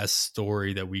best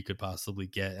story that we could possibly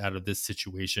get out of this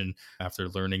situation after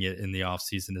learning it in the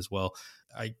offseason as well.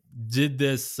 I did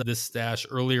this stash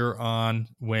earlier on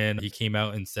when he came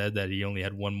out and said that he only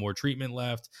had one more treatment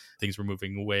left. Things were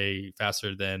moving way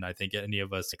faster than I think any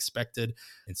of us expected.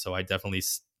 And so I definitely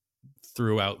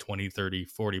threw out 20, 30,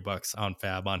 40 bucks on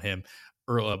Fab on him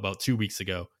about 2 weeks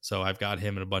ago. So I've got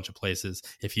him in a bunch of places.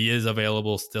 If he is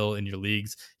available still in your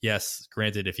leagues, yes,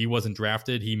 granted, if he wasn't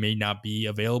drafted, he may not be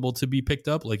available to be picked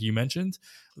up, like you mentioned,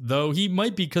 though he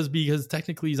might be because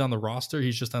technically he's on the roster.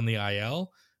 He's just on the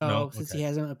IL. Since he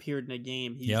hasn't appeared in a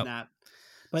game, he's not.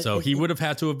 But so he would have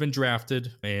had to have been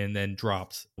drafted and then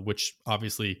dropped, which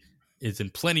obviously is in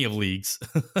plenty of leagues.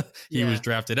 He was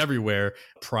drafted everywhere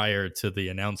prior to the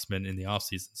announcement in the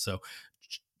offseason. So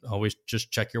always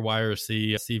just check your wire,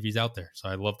 see if he's out there. So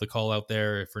I love the call out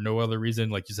there for no other reason.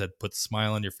 Like you said, put a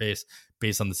smile on your face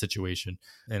based on the situation.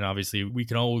 And obviously we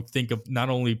can all think of not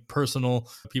only personal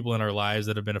people in our lives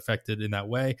that have been affected in that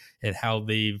way and how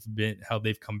they've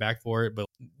come back for it, but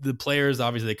the players,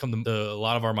 obviously they come to a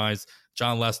lot of our minds.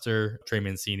 John Lester, Trey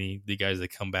Mancini, the guys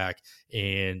that come back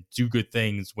and do good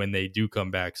things when they do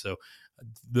come back. So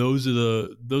that's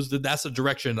the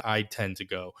direction I tend to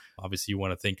go. Obviously you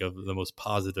want to think of the most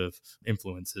positive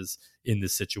influences in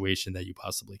this situation that you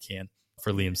possibly can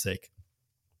for Liam's sake.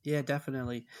 Yeah,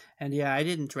 definitely. And yeah, I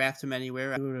didn't draft him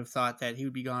anywhere. I would have thought that he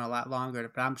would be gone a lot longer,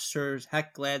 but I'm sure as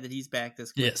heck glad that he's back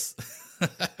this quick. Yes.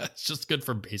 It's just good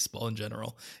for baseball in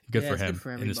general. Good for him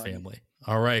and his family.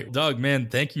 All right, Doug, man,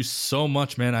 thank you so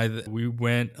much, man. We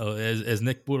went, as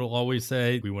Nick would always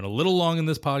say, we went a little long in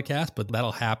this podcast, but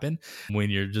that'll happen when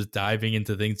you're just diving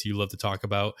into things you love to talk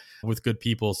about with good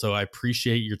people. So I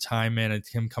appreciate your time, man, and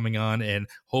him coming on, and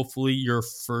hopefully your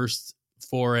first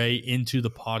foray into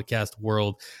the podcast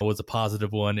world was a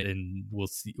positive one, and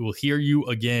we'll hear you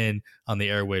again on the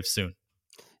airwaves soon.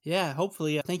 Yeah,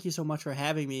 hopefully. Thank you so much for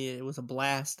having me. It was a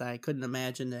blast. I couldn't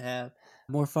imagine to have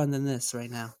more fun than this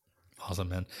right now. Awesome,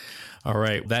 man. All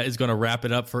right. That is going to wrap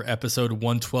it up for episode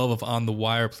 112 of On the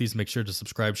Wire. Please make sure to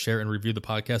subscribe, share, and review the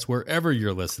podcast wherever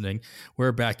you're listening.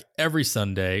 We're back every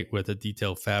Sunday with a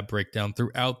detailed Fab breakdown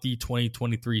throughout the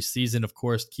 2023 season. Of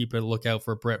course, keep a lookout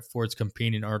for Brett Ford's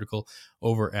companion article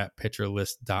over at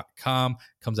pitcherlist.com.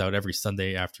 Comes out every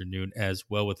Sunday afternoon as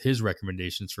well with his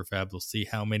recommendations for Fab. We'll see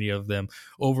how many of them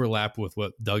overlap with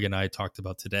what Doug and I talked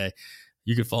about today.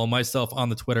 You can follow myself on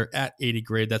the Twitter at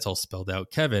 80grade. That's all spelled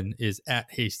out. Kevin is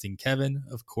at HastingKevin.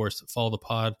 Of course, follow the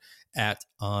pod at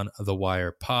On the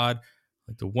Wire Pod.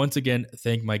 I'd like to once again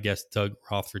thank my guest, Doug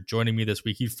Roth, for joining me this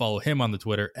week. You follow him on the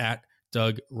Twitter at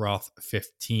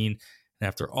DougRoth15. And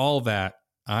after all that,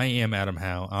 I am Adam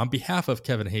Howe. On behalf of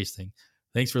Kevin Hastings,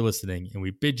 thanks for listening, and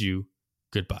we bid you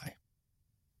goodbye.